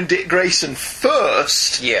Alfred and Dick Grayson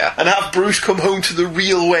first. Yeah. And have Bruce come home to the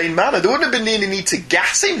real Wayne Manor. There wouldn't have been any need to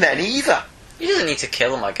gas him then either. He doesn't need to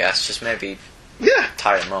kill him, I guess, just maybe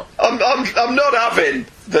tie him up. I'm not having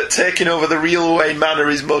that taking over the real Wayne Manor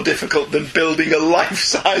is more difficult than building a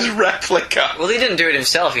life-size replica. Well, he didn't do it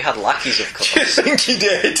himself, he had lackeys, of course. Do you think he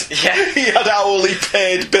did? Yeah. He had hourly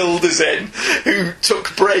paid builders in who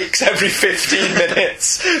took breaks every 15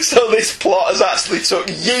 minutes. So this plot has actually took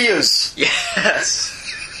years. Yes.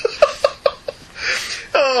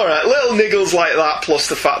 Alright, little niggles like that, plus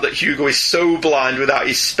the fact that Hugo is so blind without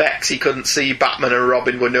his specs he couldn't see Batman and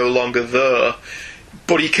Robin were no longer there,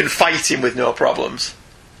 but he can fight him with no problems.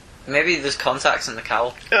 Maybe there's contacts in the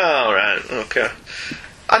cowl. Alright, okay.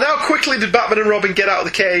 And how quickly did Batman and Robin get out of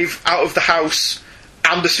the cave, out of the house,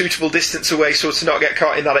 and a suitable distance away so as to not get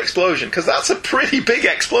caught in that explosion? Because that's a pretty big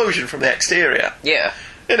explosion from the exterior. Yeah.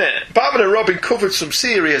 Isn't it? Batman and Robin covered some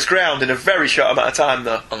serious ground in a very short amount of time,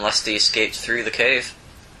 though. Unless they escaped through the cave.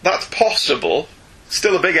 That's possible.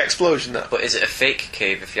 Still a big explosion, though. But is it a fake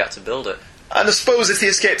cave if you had to build it? And I suppose if they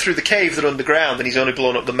escape through the cave, they're underground, then he's only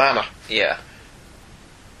blown up the manor. Yeah.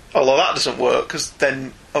 Although that doesn't work, because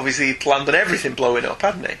then obviously he'd planned on everything blowing up,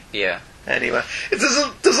 hadn't he? Yeah. Anyway,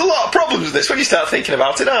 there's a lot of problems with this when you start thinking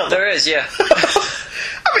about it, aren't there? There is, yeah.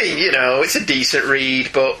 I mean, you know, it's a decent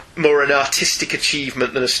read, but more an artistic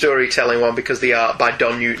achievement than a storytelling one, because the art by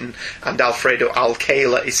Don Newton and Alfredo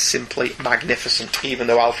Alcala is simply magnificent, even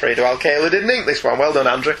though Alfredo Alcala didn't ink this one. Well done,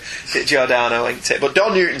 Andrew. Giordano inked it. But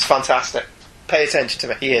Don Newton's fantastic. Pay attention to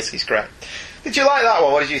me. He's great. Did you like that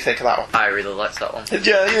one? What did you think of that one? I really liked that one. Did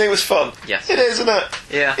you? You think it was fun? Yes. It is, isn't it?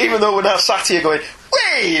 Yeah. Even though we're now sat here going,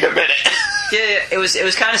 wait a minute! Yeah, it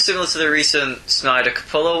was kind of similar to the recent Snyder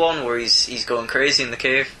Capullo one, where he's going crazy in the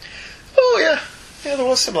cave. Oh, yeah. Yeah, there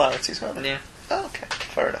was similarities, weren't there? Yeah. Oh, okay,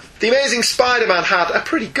 fair enough. The Amazing Spider-Man had a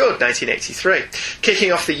pretty good 1983.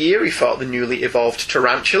 Kicking off the year, he fought the newly evolved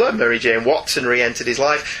Tarantula, Mary Jane Watson re-entered his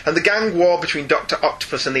life, and the gang war between Dr.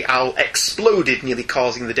 Octopus and the Owl exploded, nearly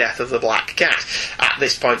causing the death of the Black Cat, at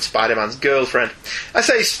this point Spider-Man's girlfriend. I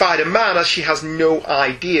say Spider-Man as she has no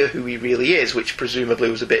idea who he really is, which presumably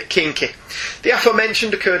was a bit kinky. The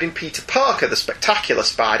aforementioned occurred in Peter Parker, the Spectacular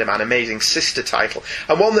Spider-Man Amazing Sister title,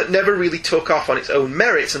 and one that never really took off on its own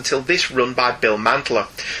merits until this run by Bill Mantlo.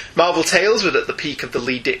 Marvel Tales was at the peak of the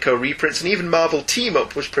Lee Ditko reprints, and even Marvel Team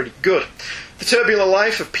Up was pretty good. The turbulent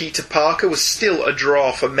life of Peter Parker was still a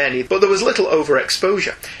draw for many, but there was little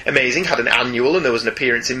overexposure. Amazing had an annual, and there was an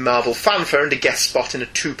appearance in Marvel Fanfare and a guest spot in a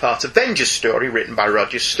two-part Avengers story written by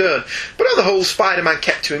Roger Stern, but on the whole Spider-Man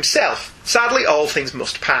kept to himself. Sadly, all things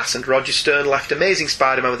must pass, and Roger Stern left Amazing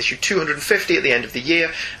Spider-Man with issue 250 at the end of the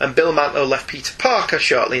year, and Bill Mantlo left Peter Parker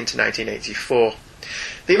shortly into 1984.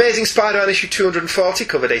 The Amazing Spider-Man issue 240,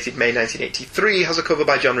 cover dated May 1983, has a cover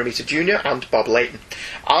by John Romita Jr. and Bob Layton.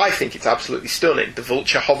 I think it's absolutely stunning. The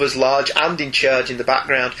Vulture hovers large and in charge in the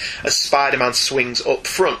background as Spider-Man swings up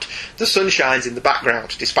front. The sun shines in the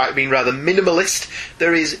background. Despite being rather minimalist,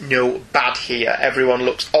 there is no bad here. Everyone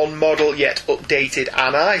looks on model yet updated,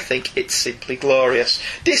 and I think it's simply glorious.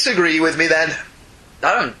 Disagree with me then?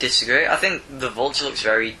 I don't disagree. I think the Vulture looks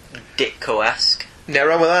very Ditko-esque. No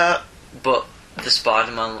wrong with that. But the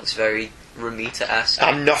Spider-Man looks very Romita-esque.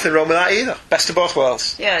 And nothing wrong with that either. Best of both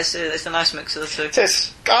worlds. Yeah, it's a nice mix of the two.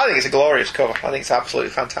 I think it's a glorious cover. I think it's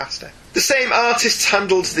absolutely fantastic. The same artists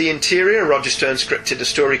handled the interior. Roger Stern scripted a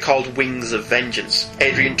story called Wings of Vengeance.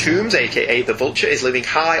 Adrian Toombs, aka The Vulture, is living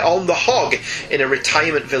high on the hog in a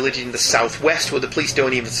retirement village in the southwest where the police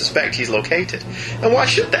don't even suspect he's located. And why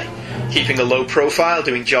should they? Keeping a low profile,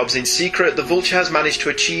 doing jobs in secret, the Vulture has managed to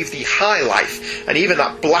achieve the high life, and even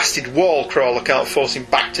that blasted wall crawler can't force him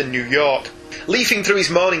back to New York. Leafing through his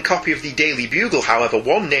morning copy of the Daily Bugle, however,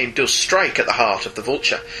 one name does strike at the heart of the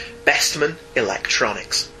Vulture: Bestman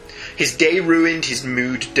Electronics. His day ruined, his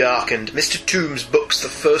mood darkened, Mr. Toombs books the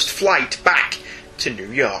first flight back to New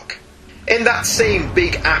York. In that same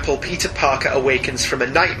Big Apple, Peter Parker awakens from a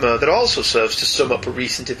nightmare that also serves to sum up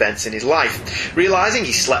recent events in his life. Realising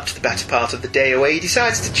he slept the better part of the day away, he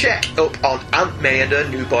decides to check up on Aunt May and her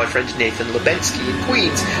new boyfriend Nathan Lubensky in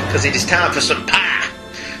Queens, because it is time for some pie.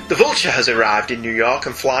 The Vulture has arrived in New York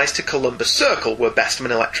and flies to Columbus Circle, where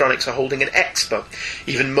Bestman Electronics are holding an expo.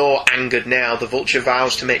 Even more angered now, the Vulture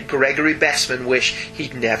vows to make Gregory Bestman wish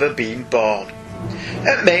he'd never been born.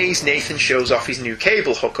 At Mays, Nathan shows off his new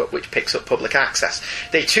cable hookup, which picks up public access.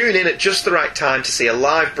 They tune in at just the right time to see a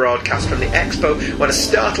live broadcast from the expo when a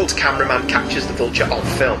startled cameraman captures the Vulture on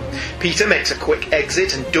film. Peter makes a quick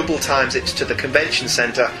exit and double times it to the convention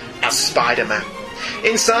centre as Spider-Man.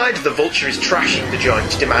 Inside, the Vulture is trashing the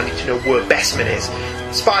joint, demanding to know where Bestman is.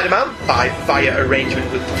 Spider-Man, via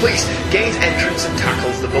arrangement with the police, gains entrance and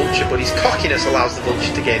tackles the Vulture, but his cockiness allows the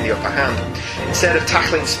Vulture to gain the upper hand. Instead of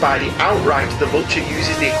tackling Spidey outright, the Vulture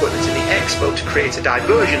uses the equipment in the expo to create a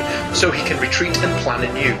diversion so he can retreat and plan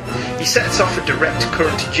anew. He sets off a direct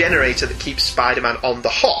current generator that keeps Spider-Man on the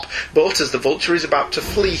hop, but as the Vulture is about to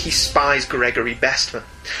flee, he spies Gregory Bestman.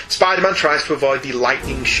 Spider-Man tries to avoid the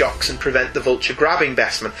lightning shocks and prevent the Vulture grabbing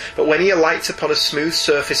Bestman, but when he alights upon a smooth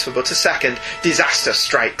surface for but a second, disaster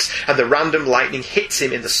strikes, and the random lightning hits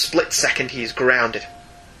him in the split second he is grounded.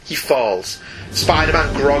 He falls.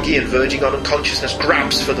 Spider-Man, groggy and verging on unconsciousness,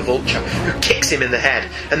 grabs for the Vulture, who kicks him in the head,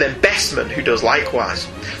 and then Bestman, who does likewise.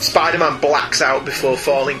 Spider-Man blacks out before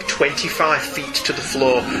falling 25 feet to the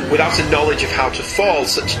floor. Without a knowledge of how to fall,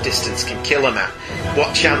 such a distance can kill a man.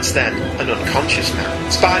 What chance then? An unconscious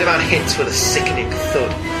man. Spider-Man hits with a sickening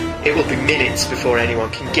thud. It will be minutes before anyone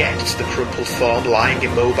can get to the crumpled form lying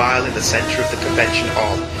immobile in the centre of the convention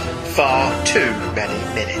hall. Far too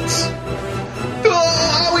many minutes.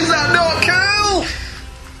 Oh, how is that not cool?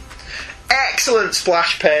 Excellent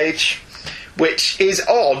splash page, which is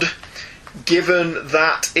odd given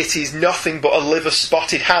that it is nothing but a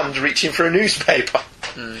liver-spotted hand reaching for a newspaper.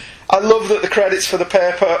 I love that the credits for the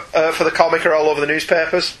paper, for the comic, are all over the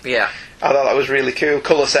newspapers. Yeah. I thought that was really cool.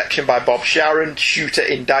 Colour section by Bob Sharon, Shooter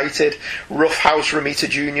indicted, Rough House Romita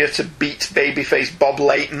Jr. to beat babyface Bob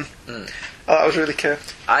Layton. Oh, that was really cool.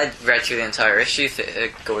 I read through the entire issue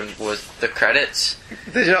going with the credits.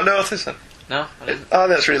 Did you not notice them? No, I didn't. Oh,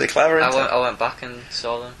 that's really clever, isn't it? I went back and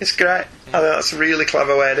saw them. It's great. Yeah. I think that's a really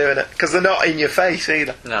clever way of doing it, because they're not in your face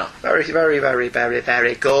either. No. Very, very, very, very,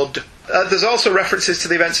 very good. There's also references to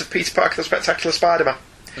the events of Peter Parker, the Spectacular Spider-Man.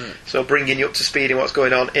 So bringing you up to speed in what's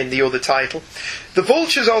going on in the other title. The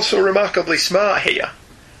Vulture's also remarkably smart here.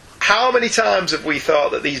 How many times have we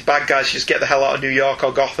thought that these bad guys should just get the hell out of New York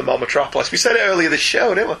or Gotham or Metropolis? We said it earlier this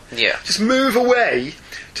show, didn't we? Yeah. Just move away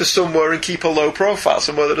to somewhere and keep a low profile,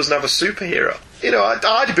 somewhere that doesn't have a superhero. You know,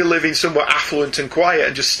 I'd be living somewhere affluent and quiet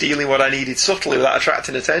and just stealing what I needed subtly without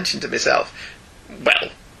attracting attention to myself.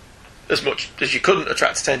 Well, as much as you couldn't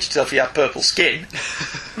attract attention to yourself if you had purple skin.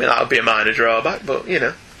 I mean, that would be a minor drawback, but, you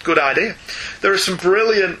know, good idea. There are some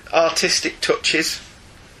brilliant artistic touches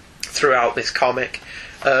throughout this comic.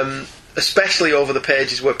 Especially over the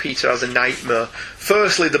pages where Peter has a nightmare.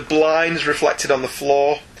 Firstly, the blinds reflected on the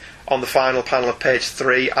floor on the final panel of page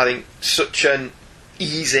 3. I think such an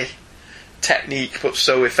easy technique, but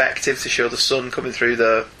so effective to show the sun coming through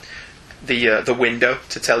the window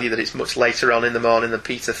to tell you that it's much later on in the morning than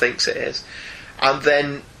Peter thinks it is. And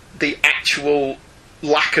then the actual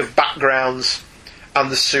lack of backgrounds and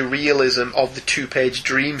the surrealism of the 2-page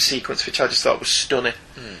dream sequence, which I just thought was stunning.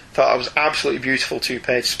 Thought it was absolutely beautiful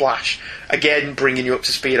 2-page splash. Again, bringing you up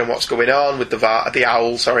to speed on what's going on with the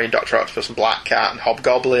Owl, and Dr. Octopus and Black Cat and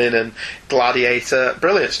Hobgoblin and Gladiator.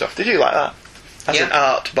 Brilliant stuff. Did you like that? As an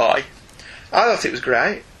art boy. I thought it was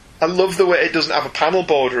great. I love the way it doesn't have a panel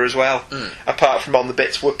border as well, apart from on the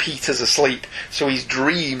bits where Peter's asleep, so his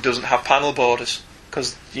dream doesn't have panel borders,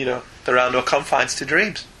 because, you know, there are no confines to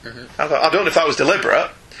dreams. I don't know if that was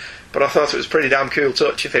deliberate, but I thought it was a pretty damn cool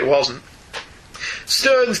touch if it wasn't.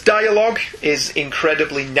 Stern's dialogue is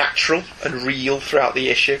incredibly natural and real throughout the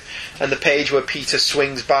issue, and the page where Peter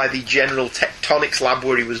swings by the General Tectonics lab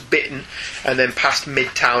where he was bitten, and then past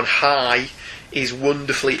Midtown High, is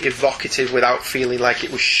wonderfully evocative without feeling like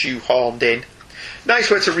it was shoehorned in. Nice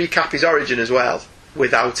way to recap his origin as well,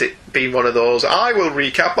 without it being one of those, I will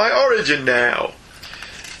recap my origin now.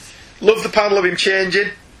 Love the panel of him changing,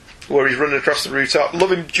 where he's running across the rooftop.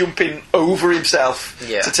 Love him jumping over himself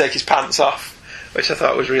to take his pants off, which I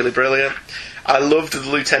thought was really brilliant. I loved the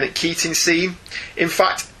Lieutenant Keating scene. In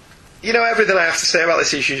fact, you know, everything I have to say about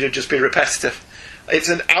this issue should just be repetitive. It's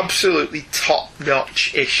an absolutely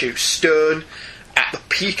top-notch issue. Stern, at the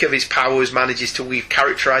peak of his powers, manages to weave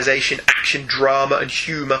characterisation, action, drama and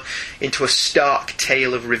humour into a stark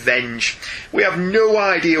tale of revenge. We have no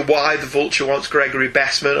idea why the Vulture wants Gregory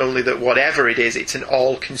Bestman, only that whatever it is, it's an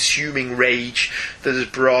all-consuming rage that has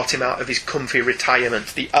brought him out of his comfy retirement.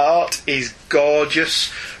 The art is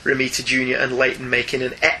gorgeous, Romita Jr. and Layton making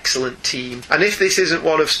an excellent team. And if this isn't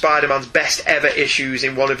one of Spider-Man's best ever issues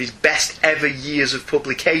in one of his best ever years of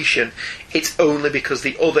publication, it's only because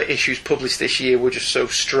the other issues published this year were just so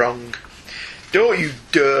strong. Don't you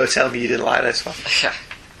dare tell me you didn't like this one.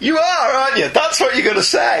 You are, aren't you? That's what you're going to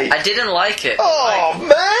say. I didn't like it. Oh,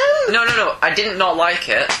 man! No. I didn't not like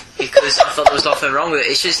it because I thought there was nothing wrong with it.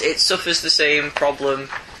 It's just, it suffers the same problem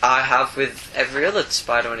I have with every other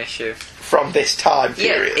Spider-Man issue. From this time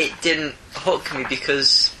period. Yeah, it didn't hook me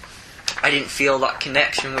because I didn't feel that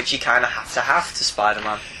connection which you kind of have to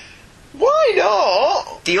Spider-Man. Why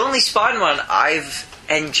not? The only Spider-Man I've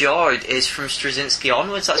enjoyed is from Straczynski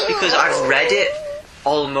onwards. That's because I've read it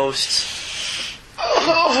almost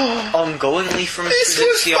ongoingly from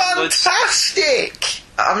Straczynski onwards. This was fantastic!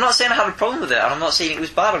 I'm not saying I had a problem with it, and I'm not saying it was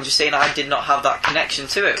bad, I'm just saying I did not have that connection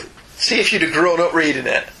to it. See, if you'd have grown up reading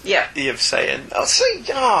it, yeah, you're saying,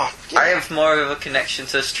 I have more of a connection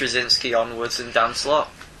to Straczynski onwards than Dan Slott,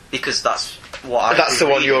 because that's what That's the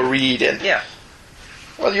one you're reading? Yeah.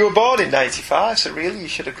 Well, you were born in 95, so really you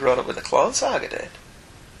should have grown up with the Clone Saga, dude.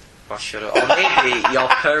 I should have. Or maybe your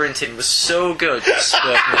parenting was so good, you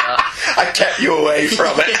spurred me that. I kept you away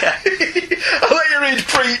from it. I let you read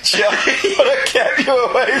Preacher, but I kept you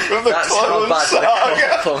away from the Clone Saga.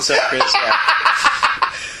 The Clone Saga is, yeah.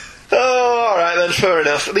 Oh, alright then, fair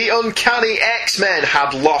enough. The Uncanny X-Men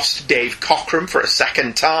had lost Dave Cockrum for a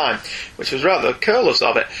second time, which was rather careless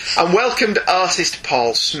of it, and welcomed artist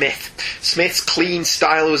Paul Smith. Smith's clean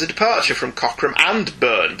style was a departure from Cockrum and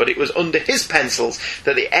Byrne, but it was under his pencils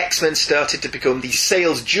that the X-Men started to become the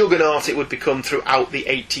sales juggernaut it would become throughout the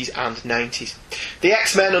 80s and 90s. The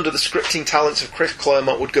X-Men, under the scripting talents of Chris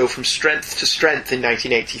Claremont, would go from strength to strength in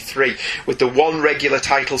 1983, with the one regular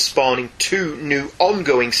title spawning two new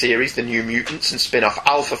ongoing series, The New Mutants and spin-off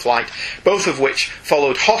Alpha Flight, both of which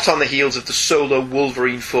followed hot on the heels of the solo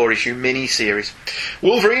Wolverine 4-issue mini-series.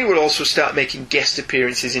 Wolverine would also start making guest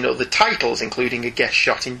appearances in other titles, including a guest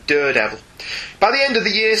shot in Daredevil. By the end of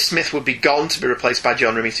the year, Smith would be gone to be replaced by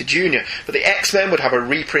John Romita Jr., but the X-Men would have a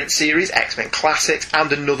reprint series, X-Men Classics,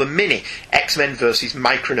 and another mini, X-Men vs.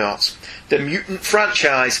 Micronauts. The mutant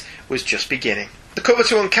franchise was just beginning. The cover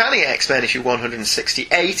to Uncanny X-Men issue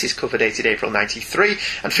 168 is cover dated April 93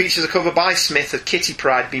 and features a cover by Smith of Kitty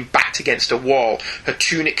Pryde being backed against a wall, her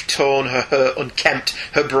tunic torn, her hair unkempt,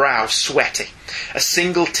 her brow sweaty. A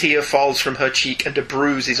single tear falls from her cheek and a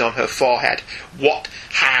bruise is on her forehead. What?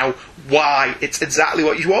 How? Why? It's exactly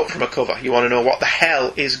what you want from a cover. You want to know what the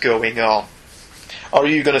hell is going on. Or are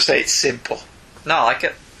you going to say it's simple? No, I like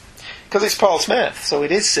it. Because it's Paul Smith, so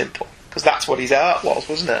it is simple. Because that's what his art was,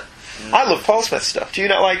 wasn't it? I love Paul Smith stuff. Do you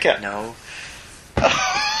not like it? No.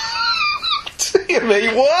 Dear me,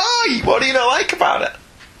 why? What do you not like about it?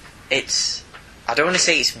 It's... I don't want to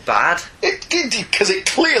say it's bad. Because it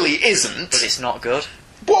clearly isn't. But it's not good.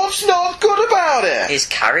 What's not good about it? His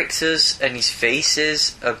characters and his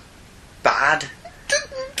faces are bad.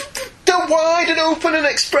 They're wide and open and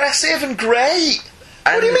expressive and great.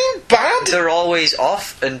 And what do you mean bad? They're always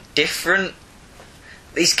off and different.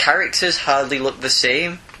 These characters hardly look the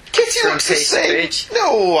same. Kitty looks the same.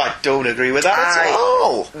 No, I don't agree with that at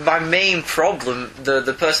all. My main problem,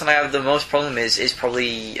 the person I have the most problem is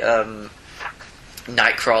probably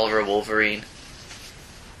Nightcrawler or Wolverine.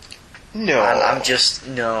 No. And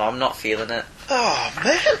I'm not feeling it. Oh,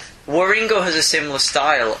 man. Waringo has a similar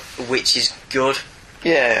style, which is good.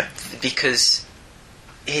 Yeah. Because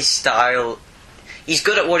his style... He's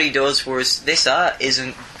good at what he does, whereas this art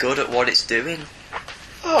isn't good at what it's doing.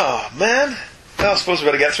 Oh, man. I suppose we've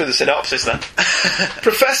got to get through the synopsis then.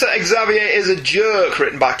 Professor Xavier is a Jerk,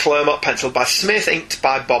 written by Claremont, penciled by Smith, inked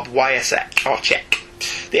by Bob Wyacek.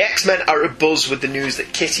 The X-Men are abuzz with the news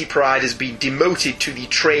that Kitty Pryde has been demoted to the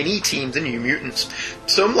trainee team, the New Mutants.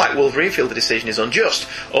 Some, like Wolverine, feel the decision is unjust.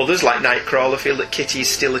 Others, like Nightcrawler, feel that Kitty is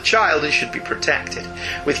still a child and should be protected.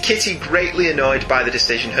 With Kitty greatly annoyed by the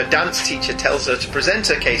decision, her dance teacher tells her to present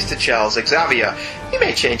her case to Charles Xavier. He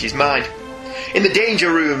may change his mind. In the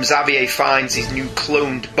Danger Room, Xavier finds his new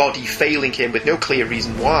cloned body failing him with no clear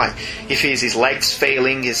reason why. He fears his legs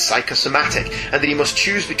failing is psychosomatic, and that he must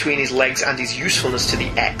choose between his legs and his usefulness to the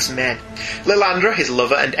X-Men. Lilandra, his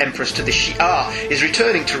lover and empress to the Shi'ar, is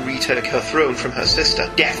returning to retake her throne from her sister,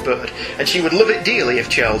 Deathbird, and she would love it dearly if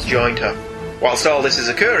Charles joined her. Whilst all this is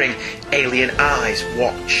occurring, alien eyes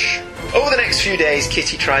watch. Over the next few days,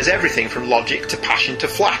 Kitty tries everything from logic to passion to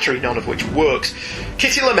flattery, none of which works.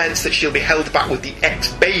 Kitty laments that she'll be held back with the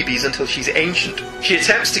X-babies until she's ancient. She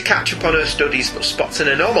attempts to catch up on her studies but spots an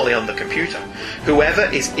anomaly on the computer. Whoever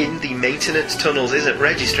is in the maintenance tunnels isn't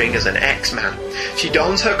registering as an X-Man. She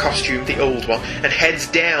dons her costume, the old one, and heads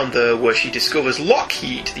down there where she discovers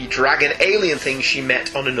Lockheed, the dragon alien thing she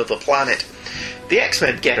met on another planet. The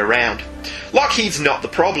X-Men get around. Lockheed's not the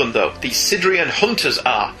problem, though. The Sidrian hunters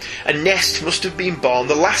are. A nest must have been born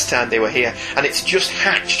the last time they were here, and it's just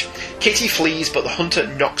hatched. Kitty flees, but the hunter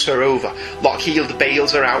knocks her over. Lockheed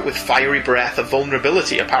bails her out with fiery breath, a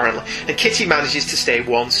vulnerability apparently, and Kitty manages to stay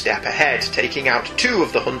one step ahead, taking out 2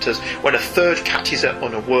 of the hunters when a third catches her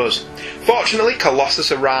unawares. Fortunately,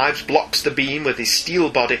 Colossus arrives, blocks the beam with his steel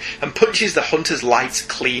body, and punches the hunter's lights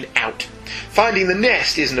clean out. Finding the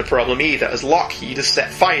nest isn't a problem either, as Lockheed has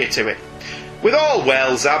set fire to it. With all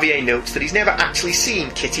well, Xavier notes that he's never actually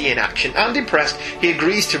seen Kitty in action, and impressed, he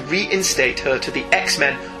agrees to reinstate her to the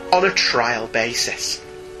X-Men on a trial basis.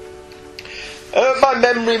 My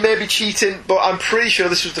memory may be cheating, but I'm pretty sure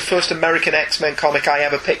this was the first American X-Men comic I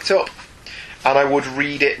ever picked up. And I would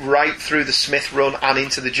read it right through the Smith run and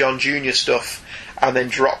into the John Jr. stuff, and then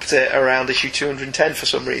dropped it around issue 210 for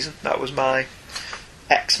some reason. That was my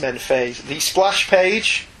X-Men phase. The splash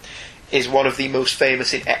page is one of the most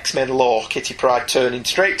famous in X-Men lore. Kitty Pryde turning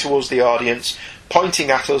straight towards the audience,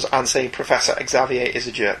 pointing at us and saying Professor Xavier is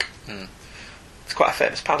a jerk. It's quite a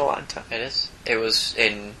famous panel, isn't it? It is. It was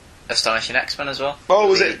in Astonishing X-Men as well. Oh,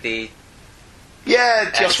 was it?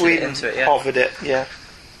 Yeah, Joss Whedon into it, yeah. Hovered it, yeah.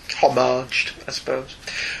 Homaged, I suppose.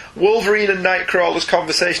 Wolverine and Nightcrawler's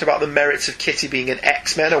conversation about the merits of Kitty being an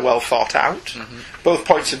X-Men are well thought out. Both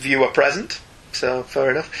points of view are present, so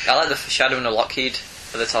fair enough. I like the foreshadowing of Lockheed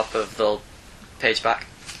at the top of the page back.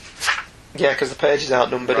 Yeah, because the page is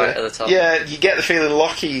outnumbered. Right at the top. Yeah, you get the feeling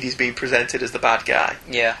Lockheed is being presented as the bad guy.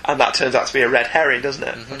 Yeah. And that turns out to be a red herring, doesn't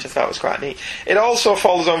it? Which I thought was quite neat. It also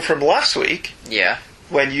follows on from last week. Yeah.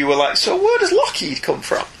 When you were like, so where does Lockheed come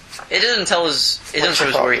from? It doesn't tell us. It doesn't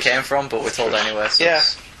tell us where he came from, but we're told anyway. So yeah.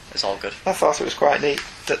 It's all good. I thought it was quite neat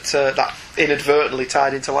that that inadvertently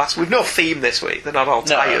tied into last week. We've no theme this week. They're not all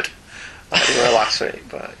tired. Like they were last week,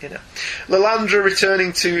 but you know. Lilandra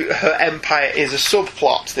returning to her empire is a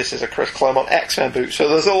subplot. This is a Chris Claremont X-Men book, so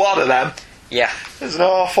there's a lot of them. Yeah. There's an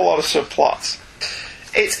awful lot of subplots.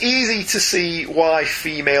 It's easy to see why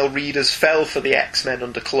female readers fell for the X-Men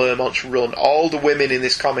under Claremont's run. All the women in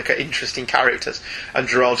this comic are interesting characters and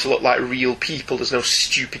drawn to look like real people. There's no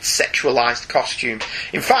stupid sexualised costume.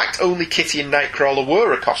 In fact, only Kitty and Nightcrawler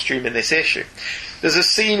were a costume in this issue. There's a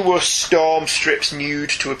scene where Storm strips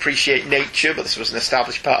nude to appreciate nature, but this was an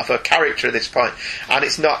established part of her character at this point, and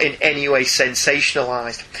it's not in any way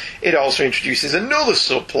sensationalised. It also introduces another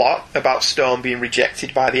subplot about Storm being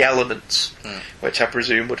rejected by the elements, which I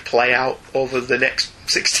presume would play out over the next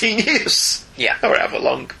 16 years. Yeah. Or however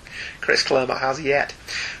long Chris Claremont has yet.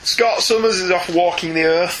 Scott Summers is off walking the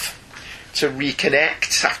earth to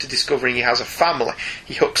reconnect after discovering he has a family.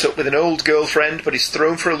 He hooks up with an old girlfriend, but is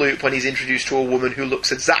thrown for a loop when he's introduced to a woman who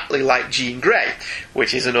looks exactly like Jean Grey,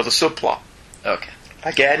 which is another subplot. Okay.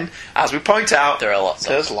 Again, as we point out, there are lots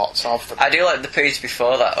of them. I do like the page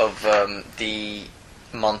before that of the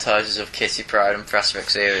montages of Kitty Pryde and Professor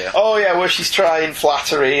Xavier. Oh yeah, where she's trying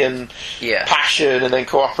flattery and passion and then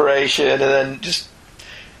cooperation and then just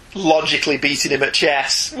logically beating him at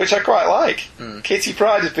chess, which I quite like. Kitty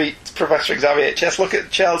Pryde has beat Professor Xavier at chess. Look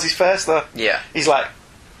at Chelsea's face there. Yeah. He's like,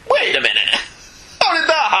 wait a minute, how did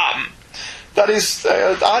that happen? That is,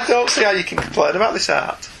 I don't see how you can complain about this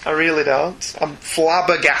art. I really don't. I'm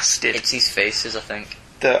flabbergasted. It's his faces, I think.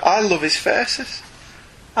 I love his faces.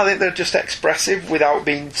 I think they're just expressive without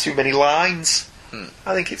being too many lines.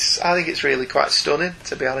 I think it's really quite stunning,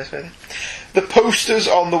 to be honest with you. The posters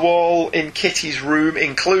on the wall in Kitty's room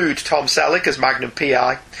include Tom Selleck as Magnum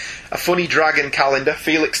P.I., a funny dragon calendar,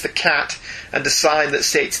 Felix the cat, and a sign that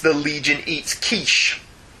states the Legion eats quiche.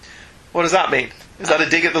 What does that mean? Is that a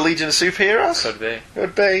dig at the Legion of Superheroes? Could be.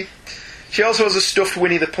 Could be. She also has a stuffed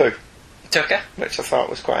Winnie the Pooh, Okay. which I thought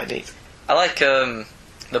was quite neat. I like the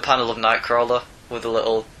panel of Nightcrawler with the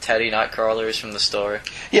little Teddy Nightcrawlers from the story.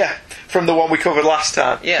 Yeah, from the one we covered last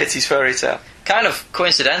time, Yeah. Kitty's Fairy Tale. Kind of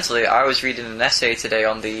coincidentally, I was reading an essay today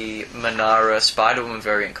on the Manara Spider-Woman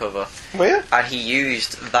variant cover, Were you? and he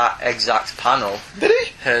used that exact panel Did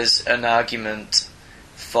he? as an argument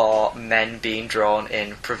for men being drawn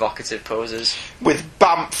in provocative poses. With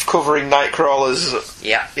Banff covering Nightcrawlers.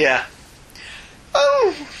 Yeah. Yeah.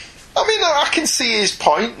 Oh, I mean, I can see his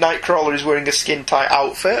point. Nightcrawler is wearing a skin-tight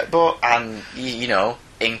outfit, but... And, you know,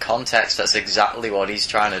 in context, that's exactly what he's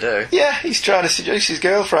trying to do. Yeah, he's trying to seduce his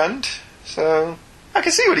girlfriend, so... I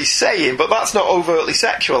can see what he's saying, but that's not overtly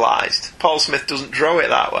sexualised. Paul Smith doesn't draw it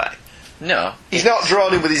that way. No. He's not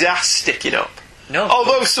drawn him with his ass sticking up. No.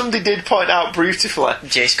 Although somebody did point out beautifully,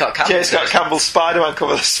 J. Scott Campbell. J. Scott Campbell's Spider-Man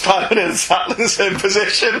cover, the Spider-Man in exactly the same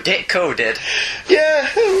position. Ditko did. Yeah.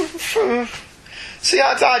 See,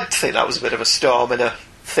 I think that was a bit of a storm in a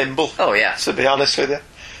thimble. Oh, yeah. To be honest with you,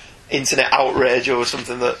 internet outrage over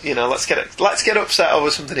something that, you know, let's get upset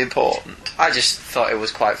over something important. I just thought it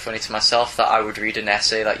was quite funny to myself that I would read an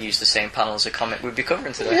essay that used the same panel as a comic we'd be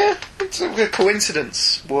covering today. Yeah, it's a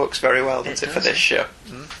coincidence works very well, doesn't it, for this show,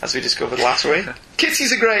 as we discovered last week.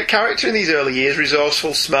 Kitty's a great character in these early years,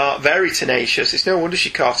 resourceful, smart, very tenacious. It's no wonder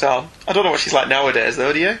she caught on. I don't know what she's like nowadays,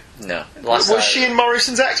 though, do you? No. Was she in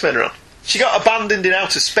Morrison's X-Men run? She got abandoned in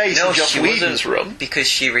outer space in Joss she Whedon's wasn't, run. because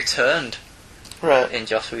she returned Right. in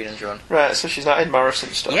Joss Whedon's run. Right, so she's not in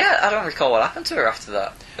Morrison's stuff. Yeah, I don't recall what happened to her after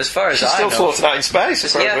that. As far as She's I still know, floating out in space,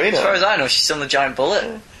 as far as we as know. far as I know, she's still in the Giant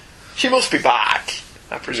Bullet. She must be back,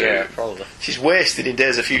 I presume. Yeah, probably. She's wasted in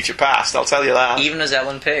Days of Future Past, I'll tell you that. Even as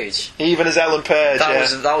Ellen Page. Even as Ellen Page,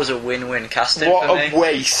 That was a win-win casting What for a me.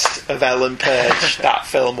 waste of Ellen Page that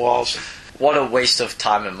film was. What a waste of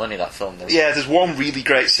time and money that film was. Yeah, there's one really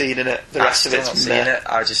great scene in it. The rest of I've it's still not meh. seen it.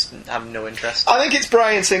 I just have no interest. I think it's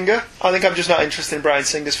Bryan Singer. I think I'm just not interested in Bryan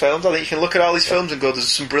Singer's films. I think you can look at all his films and go, there's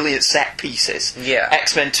some brilliant set pieces. Yeah.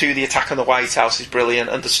 X-Men 2, The Attack on the White House is brilliant,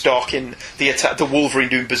 and the stalking, the Wolverine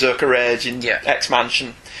doing Berserker Rage in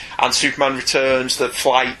X-Mansion, and Superman Returns, the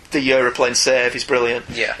flight, the aeroplane save is brilliant.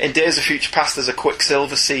 Yeah. In Days of Future Past, there's a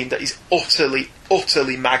Quicksilver scene that is utterly,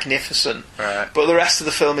 utterly magnificent. Right. But the rest of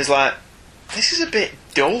the film is like, this is a bit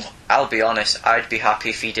dull. I'll be honest, I'd be happy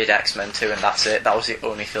if he did X-Men 2 and that's it. That was the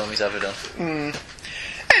only film he's ever done.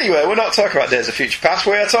 Anyway, we're not talking about Days of Future Past.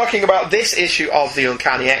 We are talking about this issue of The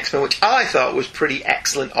Uncanny X-Men, which I thought was pretty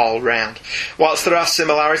excellent all round. Whilst there are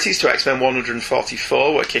similarities to X-Men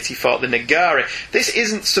 144, where Kitty fought the Nagari, this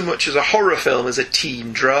isn't so much as a horror film as a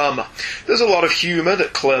teen drama. There's a lot of humour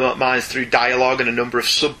that Claremont mines through dialogue and a number of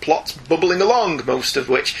subplots bubbling along, most of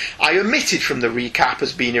which I omitted from the recap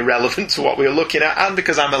as being irrelevant to what we were looking at, and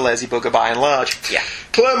because I'm a lazy bugger by and large. Yeah.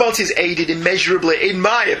 Claremont is aided immeasurably, in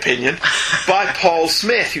my opinion, by Paul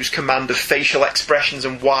Smith, whose command of facial expressions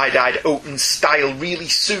and wide-eyed open style really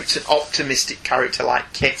suits an optimistic character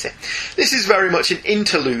like Kitty. This is very much an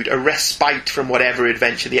interlude, a respite from whatever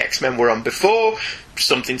adventure the X-Men were on before,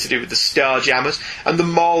 something to do with the Starjammers, and the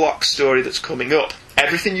Morlock story that's coming up.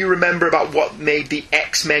 Everything you remember about what made the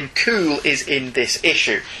X-Men cool is in this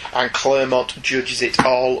issue, and Claremont judges it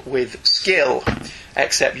all with skill.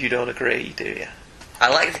 Except you don't agree, do you? I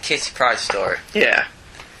like the Kitty Pryde story. Yeah.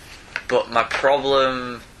 But my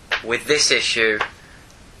problem with this issue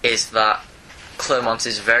is that Claremont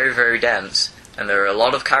is very, very dense, and there are a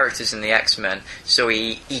lot of characters in the X-Men, so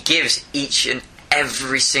he gives each and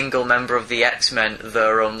every single member of the X-Men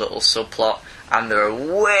their own little subplot, and there are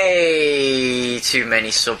way too many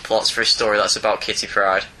subplots for a story that's about Kitty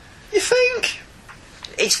Pryde. You think?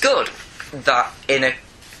 It's good that in a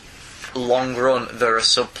long run there are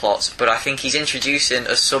subplots, but I think he's introducing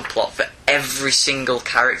a subplot for every single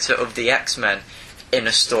character of the X-Men in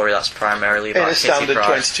a story that's primarily about Kitty Pryde. In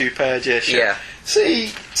a standard 22-page issue. Yeah.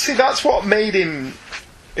 See, that's what made him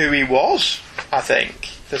who he was, I think,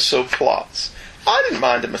 the subplots. I didn't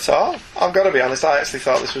mind him at all. I've got to be honest, I actually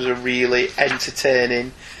thought this was a really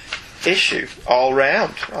entertaining issue all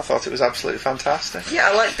round. I thought it was absolutely fantastic. Yeah,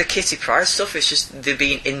 I like the Kitty Pryde stuff. It's just they're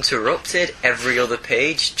being interrupted every other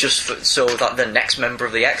page just so that the next member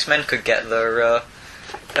of the X-Men could get their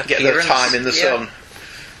time in the sun.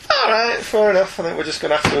 Alright, fair enough. I think we're just going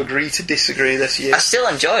to have to agree to disagree this year. I still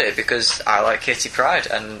enjoyed it because I like Kitty Pryde,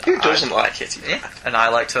 and Who doesn't like Kitty? Yeah, and I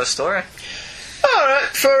liked her story. Alright,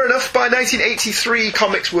 fair enough. By 1983,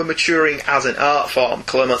 comics were maturing as an art form.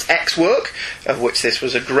 Claremont's X work, of which this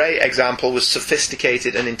was a great example, was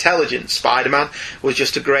sophisticated and intelligent. Spider-Man was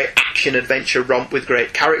just a great action-adventure romp with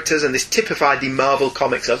great characters, and this typified the Marvel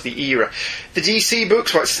comics of the era. The DC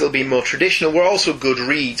books, while still being more traditional, were also good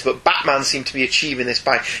reads, but Batman seemed to be achieving this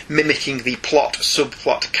by mimicking the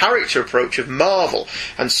plot-subplot character approach of Marvel,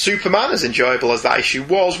 and Superman, as enjoyable as that issue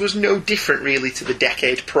was no different really to the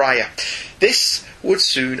decade prior. This would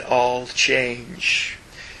soon all change.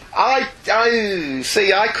 I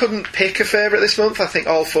couldn't pick a favourite this month. I think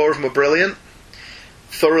all four of them were brilliant,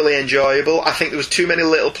 thoroughly enjoyable. I think there was too many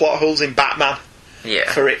little plot holes in Batman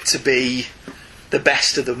for it to be the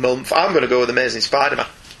best of the month. I'm going to go with Amazing Spider-Man.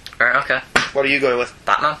 Right, okay. What are you going with?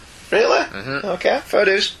 Batman. Really? Mm-hmm. Okay, fair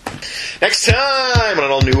dues. Next time on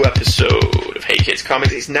an all-new episode of Hey Kids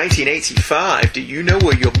Comics, it's 1985. Do you know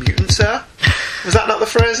where your mutants are? Was that not the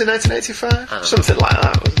phrase in 1985? Something like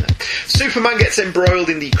that, wasn't it? Superman gets embroiled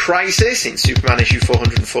in the Crisis in Superman issue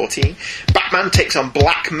 414. Batman takes on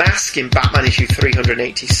Black Mask in Batman issue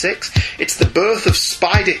 386. It's the birth of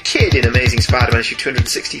Spider-Kid in Amazing Spider-Man issue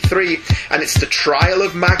 263. And it's the trial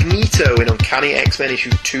of Magneto in Uncanny X-Men issue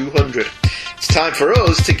 200. It's time for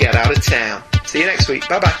us to get out of town. See you next week.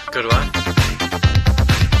 Bye-bye. Goodbye.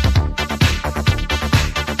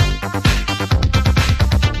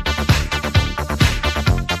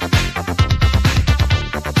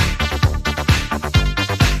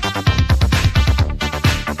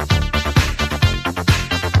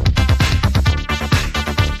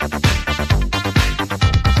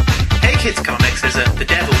 Hey Kids Comics is a The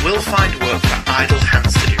Devil Will Find Work for Idle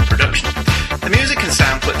Hands to Do production. The music and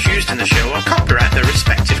sound clips used in the show are copyright their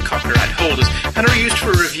respective copyright holders and are used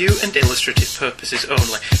for review and illustrative purposes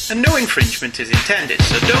only, and no infringement is intended,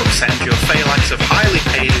 so don't send your phalanx of highly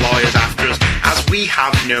paid lawyers after us, as we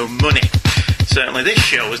have no money. Certainly this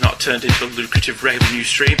show was not turned into a lucrative revenue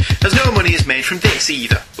stream, as no money is made from this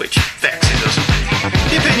either, which vexes us.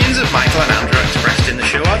 The opinions of Michael and Andrew expressed in the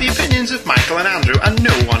show are the opinions of Michael and Andrew and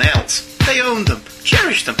no one else. They own them,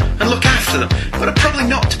 cherish them, and look after them, but are probably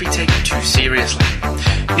not to be taken too seriously.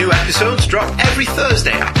 New episodes drop every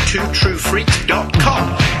Thursday at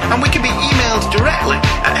twotruefreaks.com, and we can be emailed directly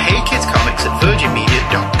at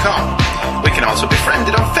heykidscomics@virginmedia.com. We can also be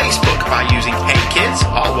friended on Facebook by using Hey Kids,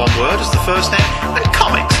 all one word, as the first name, and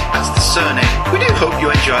Comics as the surname. We do hope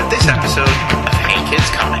you enjoyed this episode of Hey Kids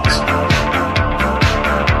Comics.